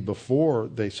have to be before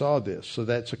they saw this. So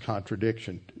that's a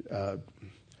contradiction.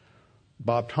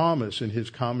 Bob Thomas, in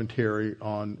his commentary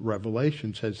on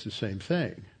Revelation, says the same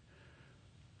thing.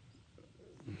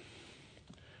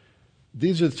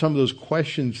 These are some of those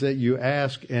questions that you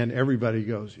ask and everybody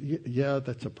goes, yeah,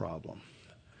 that's a problem.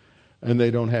 And they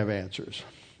don't have answers.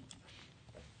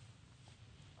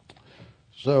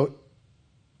 So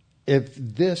if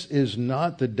this is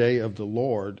not the day of the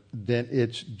Lord, then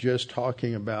it's just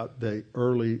talking about the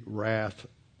early wrath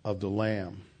of the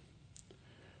Lamb.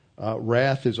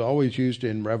 Wrath is always used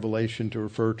in Revelation to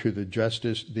refer to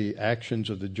the actions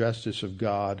of the justice of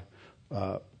God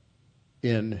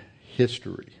in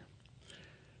history.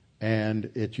 And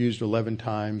it's used 11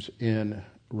 times in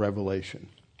Revelation.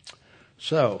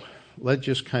 So let's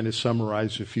just kind of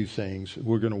summarize a few things.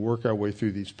 We're going to work our way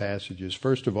through these passages.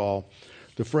 First of all,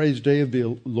 the phrase Day of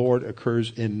the Lord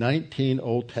occurs in 19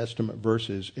 Old Testament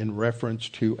verses in reference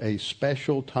to a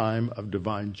special time of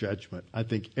divine judgment. I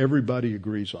think everybody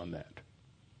agrees on that.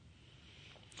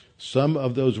 Some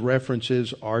of those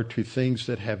references are to things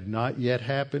that have not yet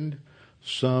happened.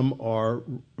 Some are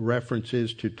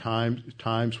references to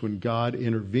times when God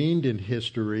intervened in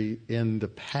history in the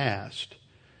past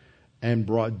and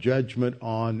brought judgment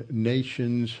on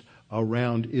nations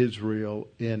around Israel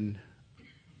in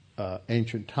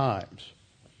ancient times.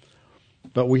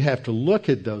 But we have to look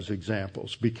at those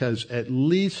examples because at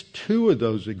least two of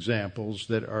those examples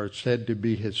that are said to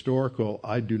be historical,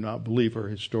 I do not believe are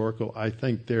historical. I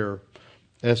think they're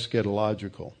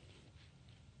eschatological.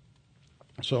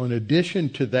 So in addition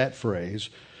to that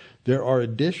phrase, there are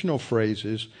additional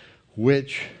phrases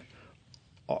which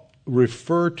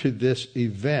refer to this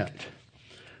event.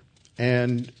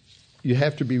 And you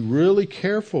have to be really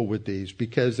careful with these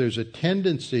because there's a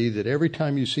tendency that every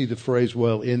time you see the phrase,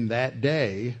 well, in that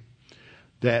day,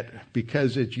 that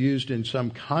because it's used in some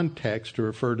context to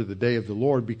refer to the day of the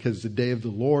Lord, because the day of the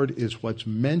Lord is what's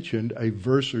mentioned a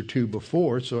verse or two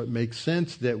before, so it makes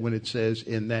sense that when it says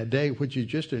in that day, which is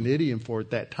just an idiom for at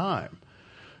that time.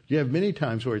 You have many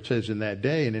times where it says in that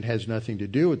day and it has nothing to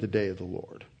do with the day of the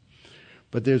Lord.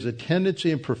 But there's a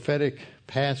tendency in prophetic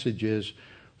passages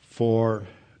for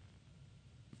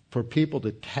people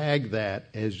to tag that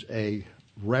as a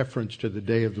reference to the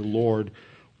day of the Lord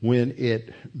when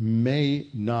it may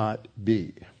not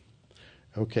be.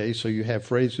 Okay, so you have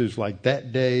phrases like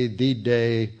that day, the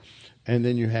day, and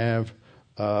then you have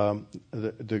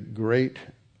the great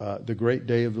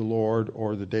day of the Lord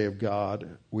or the day of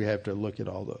God. We have to look at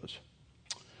all those.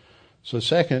 So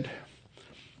second,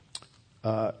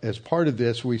 as part of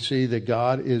this, we see that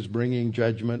God is bringing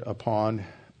judgment upon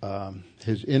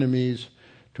his enemies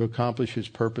to accomplish his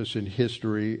purpose in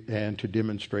history and to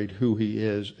demonstrate who he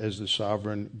is as the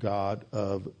sovereign God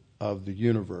of the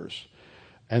universe.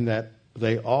 And that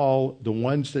the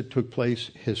ones that took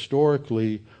place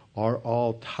historically are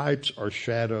all types or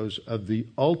shadows of the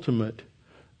ultimate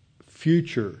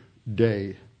future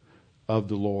day of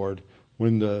the Lord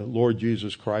when the Lord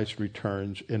Jesus Christ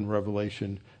returns in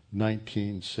Revelation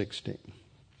 19:16.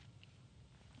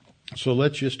 So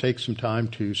let's just take some time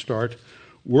to start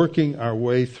working our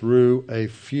way through a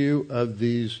few of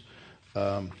these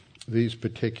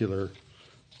particular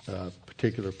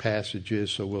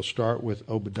passages. So we'll start with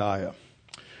Obadiah.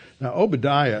 Now,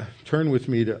 Obadiah, turn with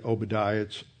me to Obadiah.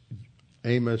 It's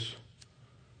Amos,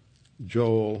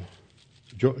 Joel,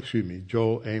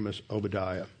 Amos,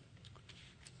 Obadiah.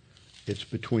 It's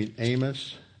between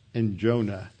Amos and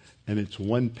Jonah, and it's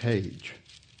one page.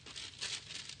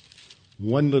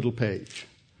 One little page.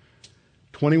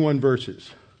 21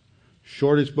 verses,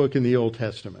 shortest book in the Old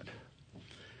Testament.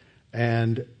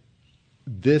 And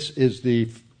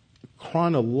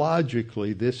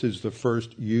chronologically, this is the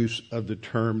first use of the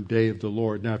term Day of the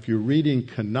Lord. Now, if you're reading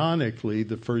canonically,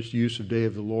 the first use of Day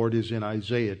of the Lord is in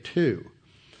Isaiah 2.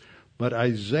 But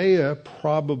Isaiah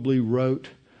probably wrote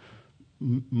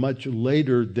much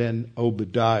later than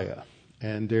Obadiah.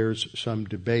 And there's some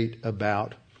debate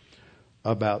about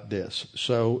this.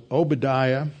 So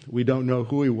Obadiah, we don't know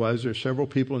who he was. There's several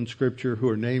people in Scripture who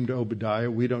are named Obadiah.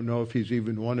 We don't know if he's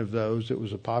even one of those. It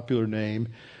was a popular name.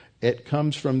 It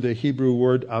comes from the Hebrew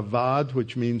word avad,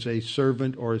 which means a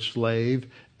servant or a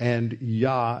slave, and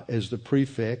Yah as the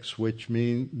prefix, which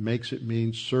makes it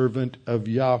mean servant of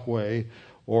Yahweh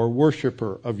or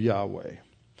worshiper of Yahweh.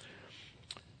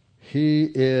 He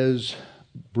is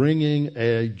bringing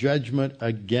a judgment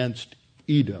against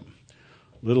Edom.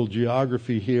 Little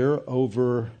geography here.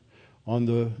 Over on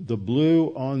the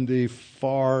blue on the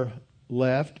far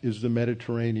left is the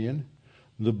Mediterranean.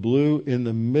 The blue in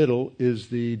the middle is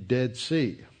the Dead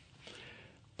Sea.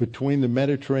 Between the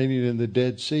Mediterranean and the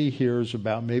Dead Sea here is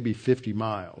about maybe 50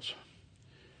 miles.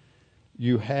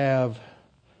 You have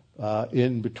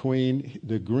In between,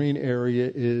 the green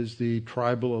area is the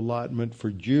tribal allotment for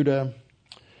Judah.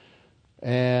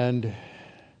 And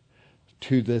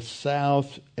to the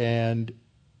south and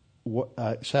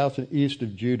east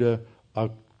of Judah,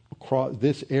 across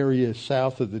this area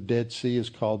south of the Dead Sea is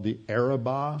called the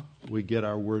Arabah. We get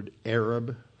our word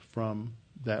Arab from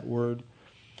that word.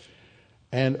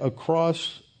 And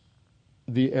across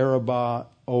the Arabah,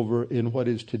 over in what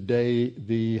is today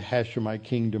the Hashemite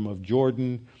kingdom of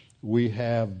Jordan, we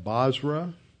have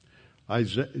Basra.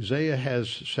 Isaiah has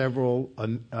several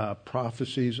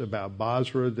prophecies about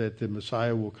Basra, that the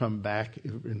Messiah will come back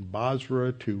in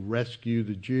Basra to rescue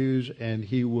the Jews, and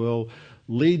he will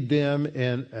lead them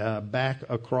back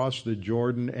across the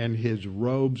Jordan, and his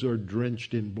robes are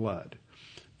drenched in blood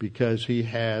because he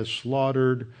has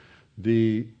slaughtered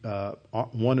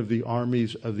one of the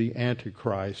armies of the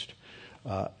Antichrist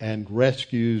and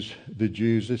rescues the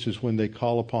Jews. This is when they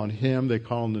call upon him. They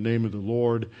call on the name of the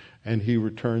Lord, and he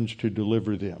returns to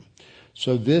deliver them.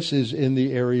 So this is in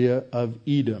the area of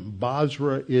Edom.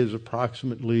 Basra is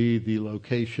approximately the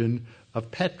location of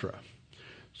Petra.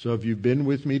 So if you've been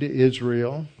with me to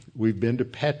Israel, we've been to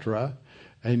Petra,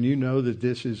 and you know that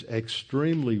this is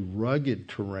extremely rugged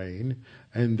terrain,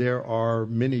 and there are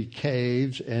many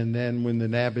caves. And then when the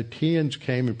Nabateans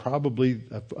came, and probably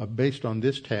based on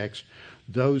this text,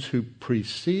 those who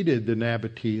preceded the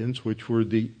Nabateans, which were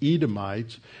the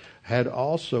Edomites, had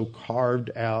also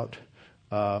carved out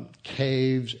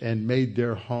caves and made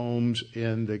their homes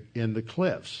in the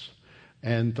cliffs,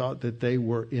 and thought that they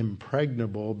were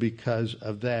impregnable because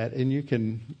of that. And you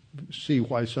can see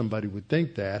why somebody would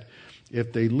think that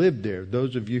if they lived there.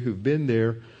 Those of you who've been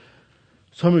there,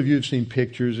 some of you have seen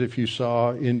pictures. If you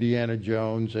saw Indiana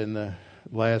Jones and the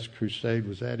Last Crusade,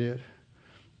 was that it?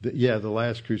 The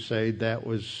Last Crusade, that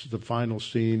was the final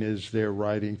scene, is they're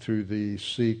riding through the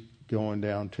sea, going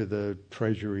down to the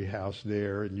treasury house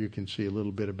there, and you can see a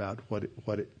little bit about what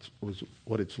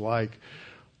it's like.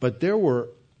 But there were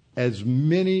as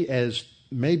many as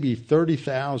maybe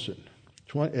 30,000,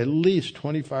 at least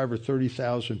 25 or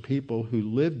 30,000 people who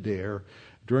lived there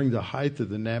during the height of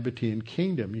the Nabatean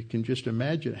kingdom. You can just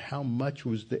imagine how much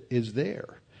is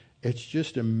there. It's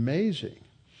just amazing.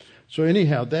 So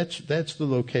anyhow, that's the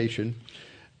location,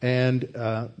 and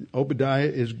Obadiah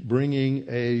is bringing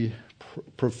a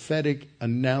prophetic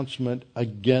announcement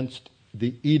against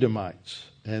the Edomites,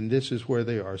 and this is where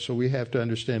they are. So we have to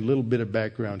understand a little bit of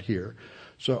background here.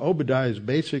 So Obadiah is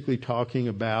basically talking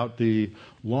about the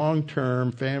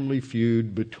long-term family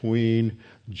feud between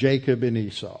Jacob and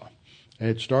Esau. And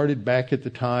it started back at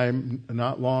the time,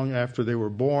 not long after they were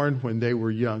born, when they were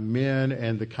young men,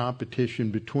 and the competition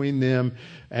between them.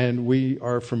 And we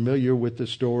are familiar with the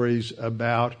stories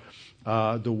about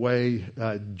the way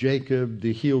Jacob,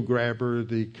 the heel grabber,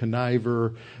 the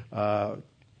conniver,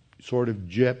 sort of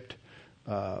gypped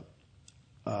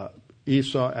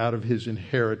Esau out of his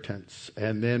inheritance.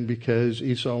 And then because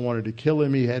Esau wanted to kill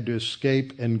him, he had to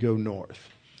escape and go north.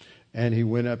 And he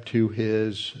went up to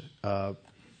his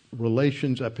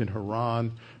relations up in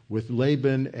Haran with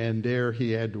Laban, and there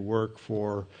he had to work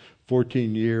for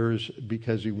 14 years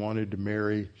because he wanted to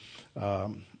marry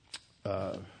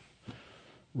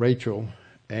Rachel,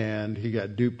 and he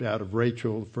got duped out of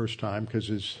Rachel the first time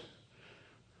because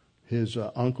his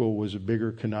uncle was a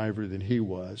bigger conniver than he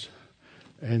was.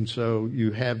 And so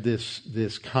you have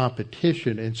this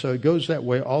competition, and so it goes that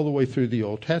way all the way through the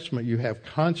Old Testament. You have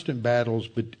constant battles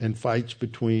and fights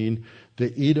between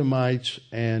the Edomites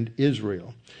and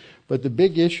Israel. But the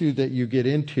big issue that you get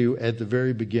into at the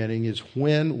very beginning is,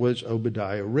 when was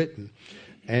Obadiah written?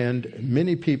 And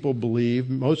many people believe,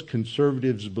 most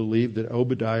conservatives believe, that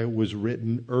Obadiah was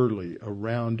written early,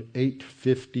 around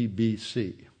 850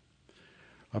 BC,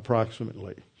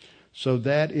 approximately. So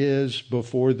that is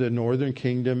before the northern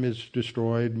kingdom is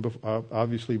destroyed,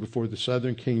 obviously before the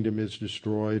southern kingdom is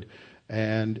destroyed,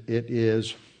 and it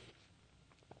is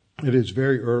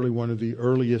very early, one of the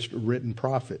earliest written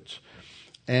prophets.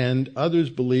 And others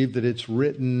believe that it's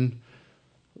written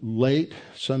late.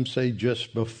 Some say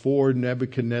just before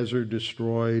Nebuchadnezzar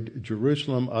destroyed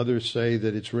Jerusalem. Others say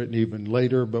that it's written even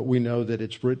later, but we know that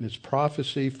it's written as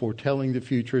prophecy, foretelling the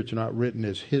future. It's not written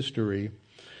as history.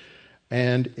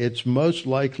 And it's most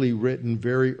likely written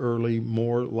very early,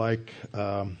 more like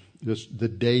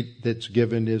the date that's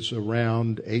given is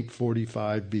around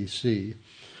 845 BC.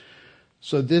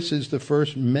 So this is the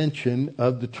first mention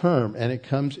of the term, and it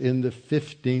comes in the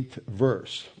 15th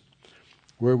verse,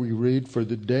 where we read, "For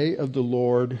the day of the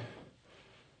Lord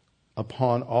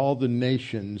upon all the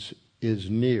nations is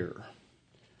near.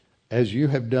 As you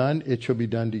have done, it shall be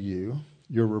done to you.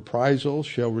 Your reprisal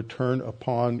shall return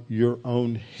upon your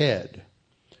own head.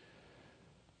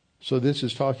 So this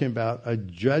is talking about a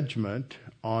judgment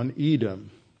on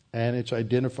Edom, and it's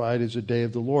identified as a day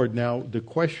of the Lord. Now, the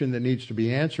question that needs to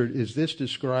be answered, is this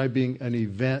describing an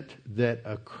event that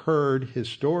occurred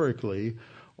historically,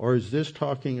 or is this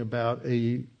talking about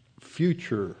a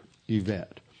future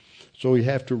event? So we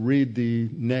have to read the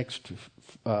next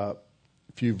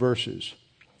few verses.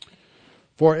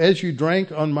 For as you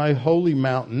drank on my holy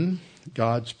mountain,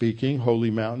 God speaking,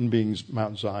 holy mountain being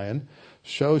Mount Zion,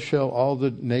 so shall all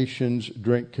the nations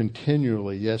drink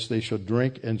continually. Yes, they shall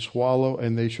drink and swallow,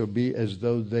 and they shall be as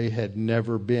though they had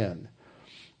never been.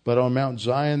 But on Mount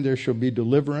Zion there shall be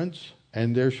deliverance,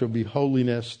 and there shall be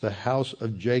holiness. The house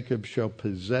of Jacob shall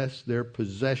possess their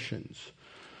possessions.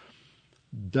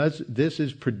 This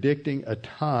is predicting a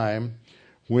time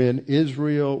when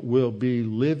Israel will be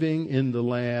living in the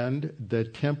land. The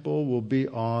temple will be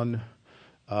on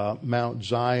Mount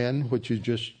Zion, which is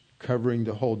just covering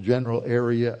the whole general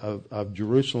area of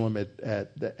Jerusalem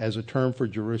as a term for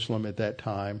Jerusalem at that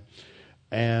time.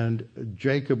 And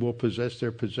Jacob will possess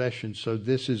their possessions. So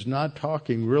this is not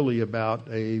talking really about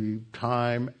a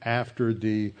time after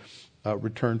the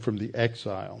return from the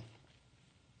exile.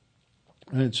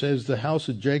 And it says, the house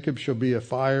of Jacob shall be a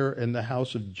fire, and the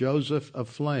house of Joseph a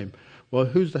flame. Well,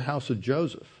 who's the house of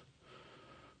Joseph?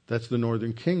 That's the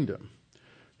northern kingdom.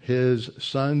 His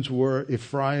sons were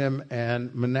Ephraim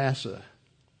and Manasseh.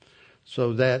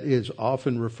 So that is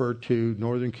often referred to,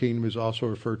 northern kingdom is also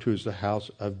referred to as the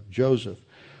house of Joseph.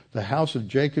 The house of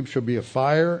Jacob shall be a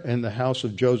fire, and the house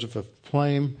of Joseph a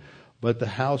flame, but the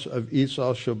house of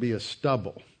Esau shall be a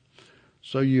stubble.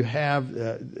 So you have,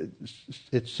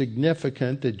 it's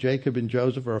significant that Jacob and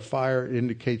Joseph are a fire. It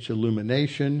indicates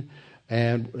illumination.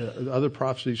 And other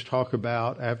prophecies talk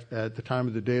about at the time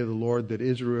of the day of the Lord that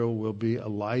Israel will be a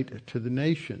light to the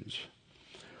nations.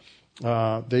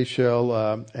 They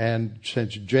shall, and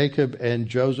since Jacob and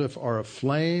Joseph are a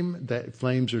flame, that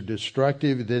flames are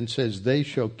destructive, it then says they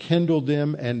shall kindle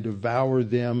them and devour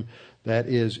them, that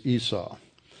is Esau.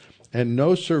 And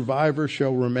no survivor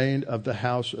shall remain of the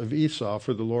house of Esau,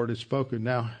 for the Lord has spoken.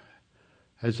 Now,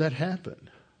 has that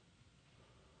happened?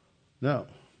 No,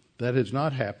 that has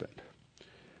not happened.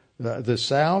 The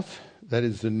south, that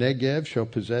is the Negev, shall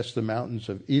possess the mountains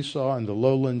of Esau, and the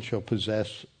lowland shall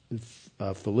possess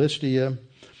Philistia.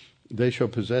 They shall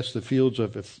possess the fields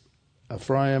of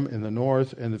Ephraim in the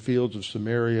north, and the fields of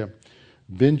Samaria.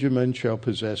 Benjamin shall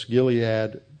possess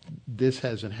Gilead. This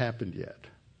hasn't happened yet.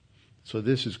 So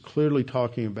this is clearly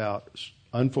talking about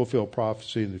unfulfilled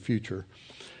prophecy in the future.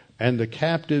 And the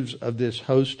captives of this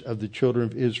host of the children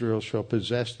of Israel shall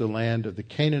possess the land of the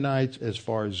Canaanites as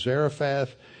far as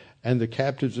Zarephath, and the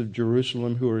captives of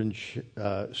Jerusalem who are in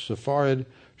Sepharad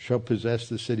shall possess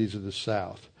the cities of the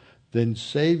south. Then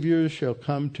saviors shall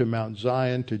come to Mount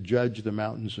Zion to judge the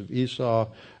mountains of Esau,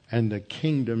 and the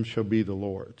kingdom shall be the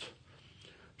Lord's.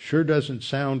 Sure doesn't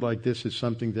sound like this is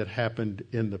something that happened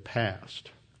in the past.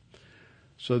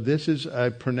 So this is a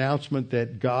pronouncement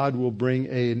that God will bring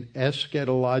an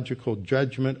eschatological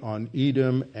judgment on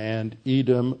Edom, and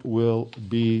Edom will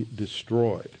be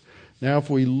destroyed. Now,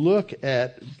 if we look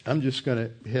at, I'm just going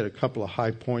to hit a couple of high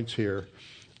points here.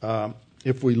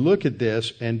 If we look at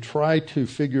this and try to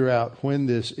figure out when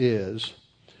this is,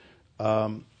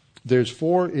 there's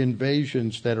 4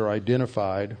 invasions that are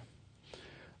identified.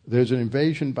 There's an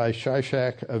invasion by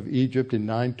Shishak of Egypt in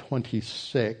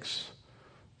 926.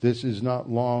 This is not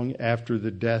long after the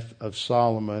death of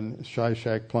Solomon.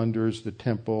 Shishak plunders the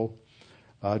temple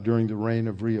during the reign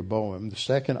of Rehoboam. The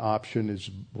second option,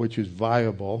 which is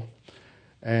viable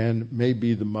and may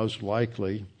be the most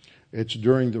likely, it's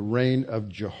during the reign of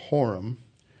Jehoram,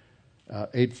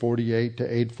 848 to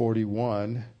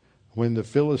 841, when the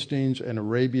Philistines and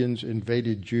Arabians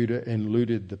invaded Judah and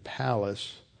looted the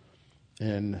palace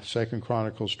in 2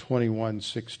 Chronicles 21,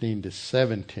 16 to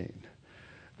 17.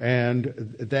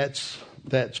 And that's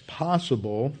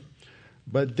possible,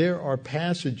 but there are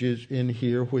passages in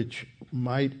here which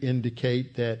might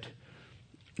indicate that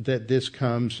this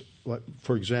comes,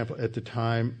 for example, at the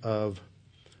time of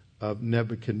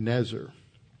Nebuchadnezzar.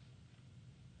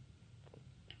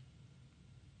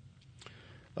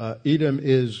 Edom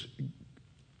is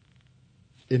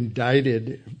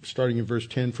indicted, starting in verse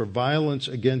 10, for violence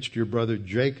against your brother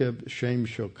Jacob, shame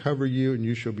shall cover you, and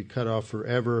you shall be cut off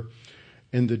forever.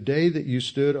 In the day that you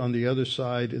stood on the other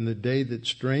side, in the day that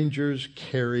strangers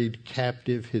carried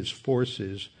captive his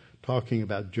forces, talking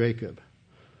about Jacob.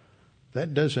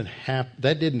 That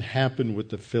didn't happen with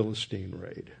the Philistine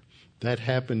raid. That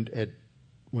happened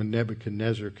when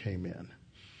Nebuchadnezzar came in.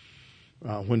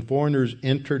 When foreigners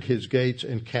entered his gates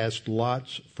and cast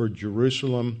lots for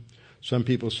Jerusalem, some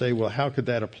people say, well, how could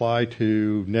that apply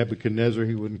to Nebuchadnezzar?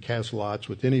 He wouldn't cast lots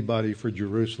with anybody for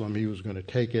Jerusalem. He was going to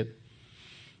take it.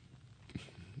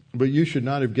 But you should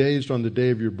not have gazed on the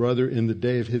day of your brother in the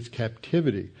day of his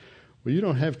captivity. Well, you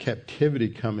don't have captivity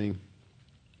coming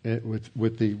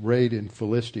with the raid in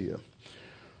Philistia.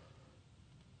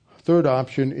 Third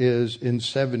option is in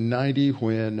 790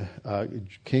 when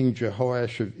King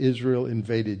Jehoash of Israel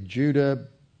invaded Judah.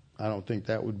 I don't think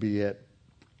that would be it.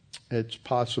 It's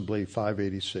possibly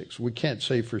 586. We can't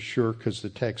say for sure because the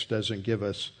text doesn't give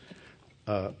us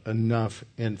enough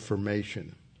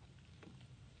information.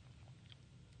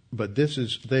 But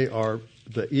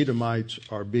the Edomites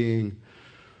are being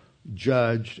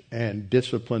judged and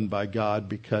disciplined by God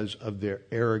because of their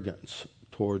arrogance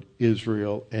toward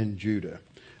Israel and Judah.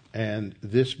 And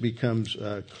this becomes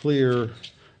clear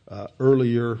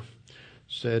earlier.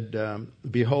 Said,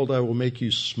 behold, I will make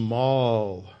you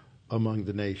small among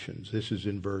the nations. This is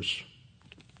in verse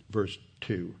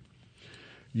 2.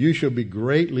 You shall be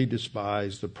greatly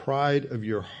despised. The pride of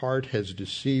your heart has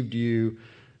deceived you.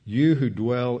 You who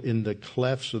dwell in the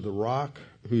clefts of the rock,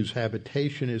 whose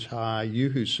habitation is high, you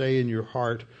who say in your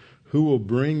heart, who will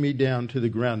bring me down to the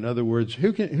ground? In other words,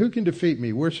 who can defeat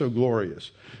me? We're so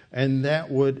glorious. And that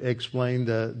would explain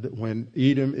that when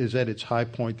Edom is at its high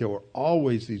point, there were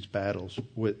always these battles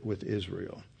with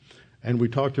Israel. And we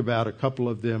talked about a couple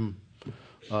of them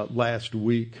last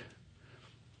week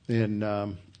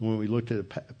when we looked at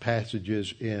the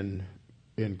passages in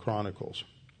Chronicles.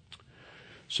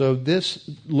 So this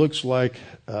looks like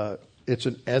it's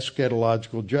an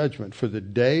eschatological judgment. For the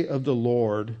day of the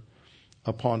Lord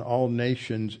upon all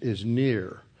nations is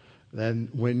near. Then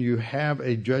when you have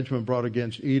a judgment brought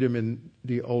against Edom in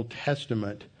the Old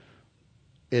Testament,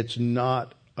 it's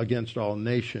not against all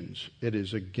nations. It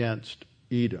is against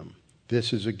Edom.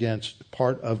 This is against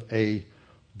part of a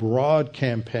broad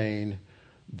campaign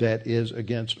that is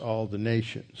against all the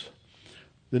nations.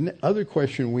 The other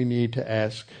question we need to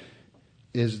ask,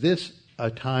 is this a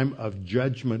time of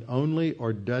judgment only,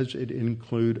 or does it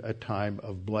include a time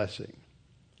of blessing?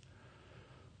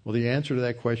 Well, the answer to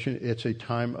that question, it's a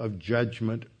time of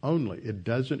judgment only. It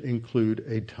doesn't include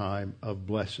a time of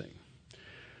blessing.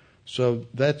 So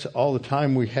that's all the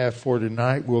time we have for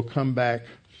tonight. We'll come back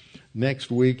next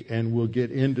week and we'll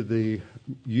get into the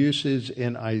uses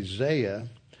in Isaiah.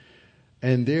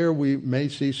 And there we may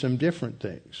see some different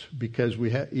things because we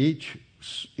have each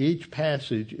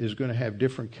passage is going to have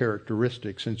different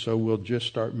characteristics. And so we'll just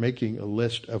start making a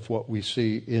list of what we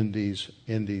see in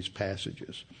these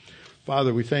passages.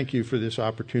 Father, we thank you for this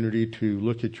opportunity to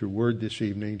look at your word this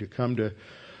evening, to come to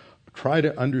try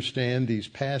to understand these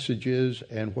passages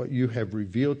and what you have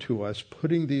revealed to us,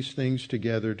 putting these things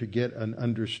together to get an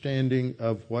understanding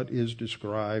of what is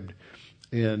described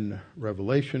in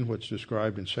Revelation, what's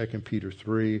described in 2 Peter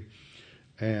 3,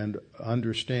 and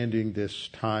understanding this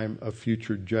time of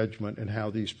future judgment and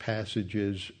how these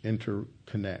passages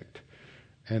interconnect.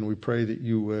 And we pray that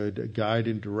you would guide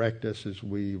and direct us as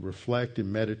we reflect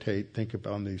and meditate, think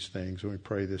upon these things. And we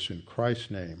pray this in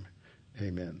Christ's name.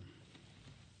 Amen.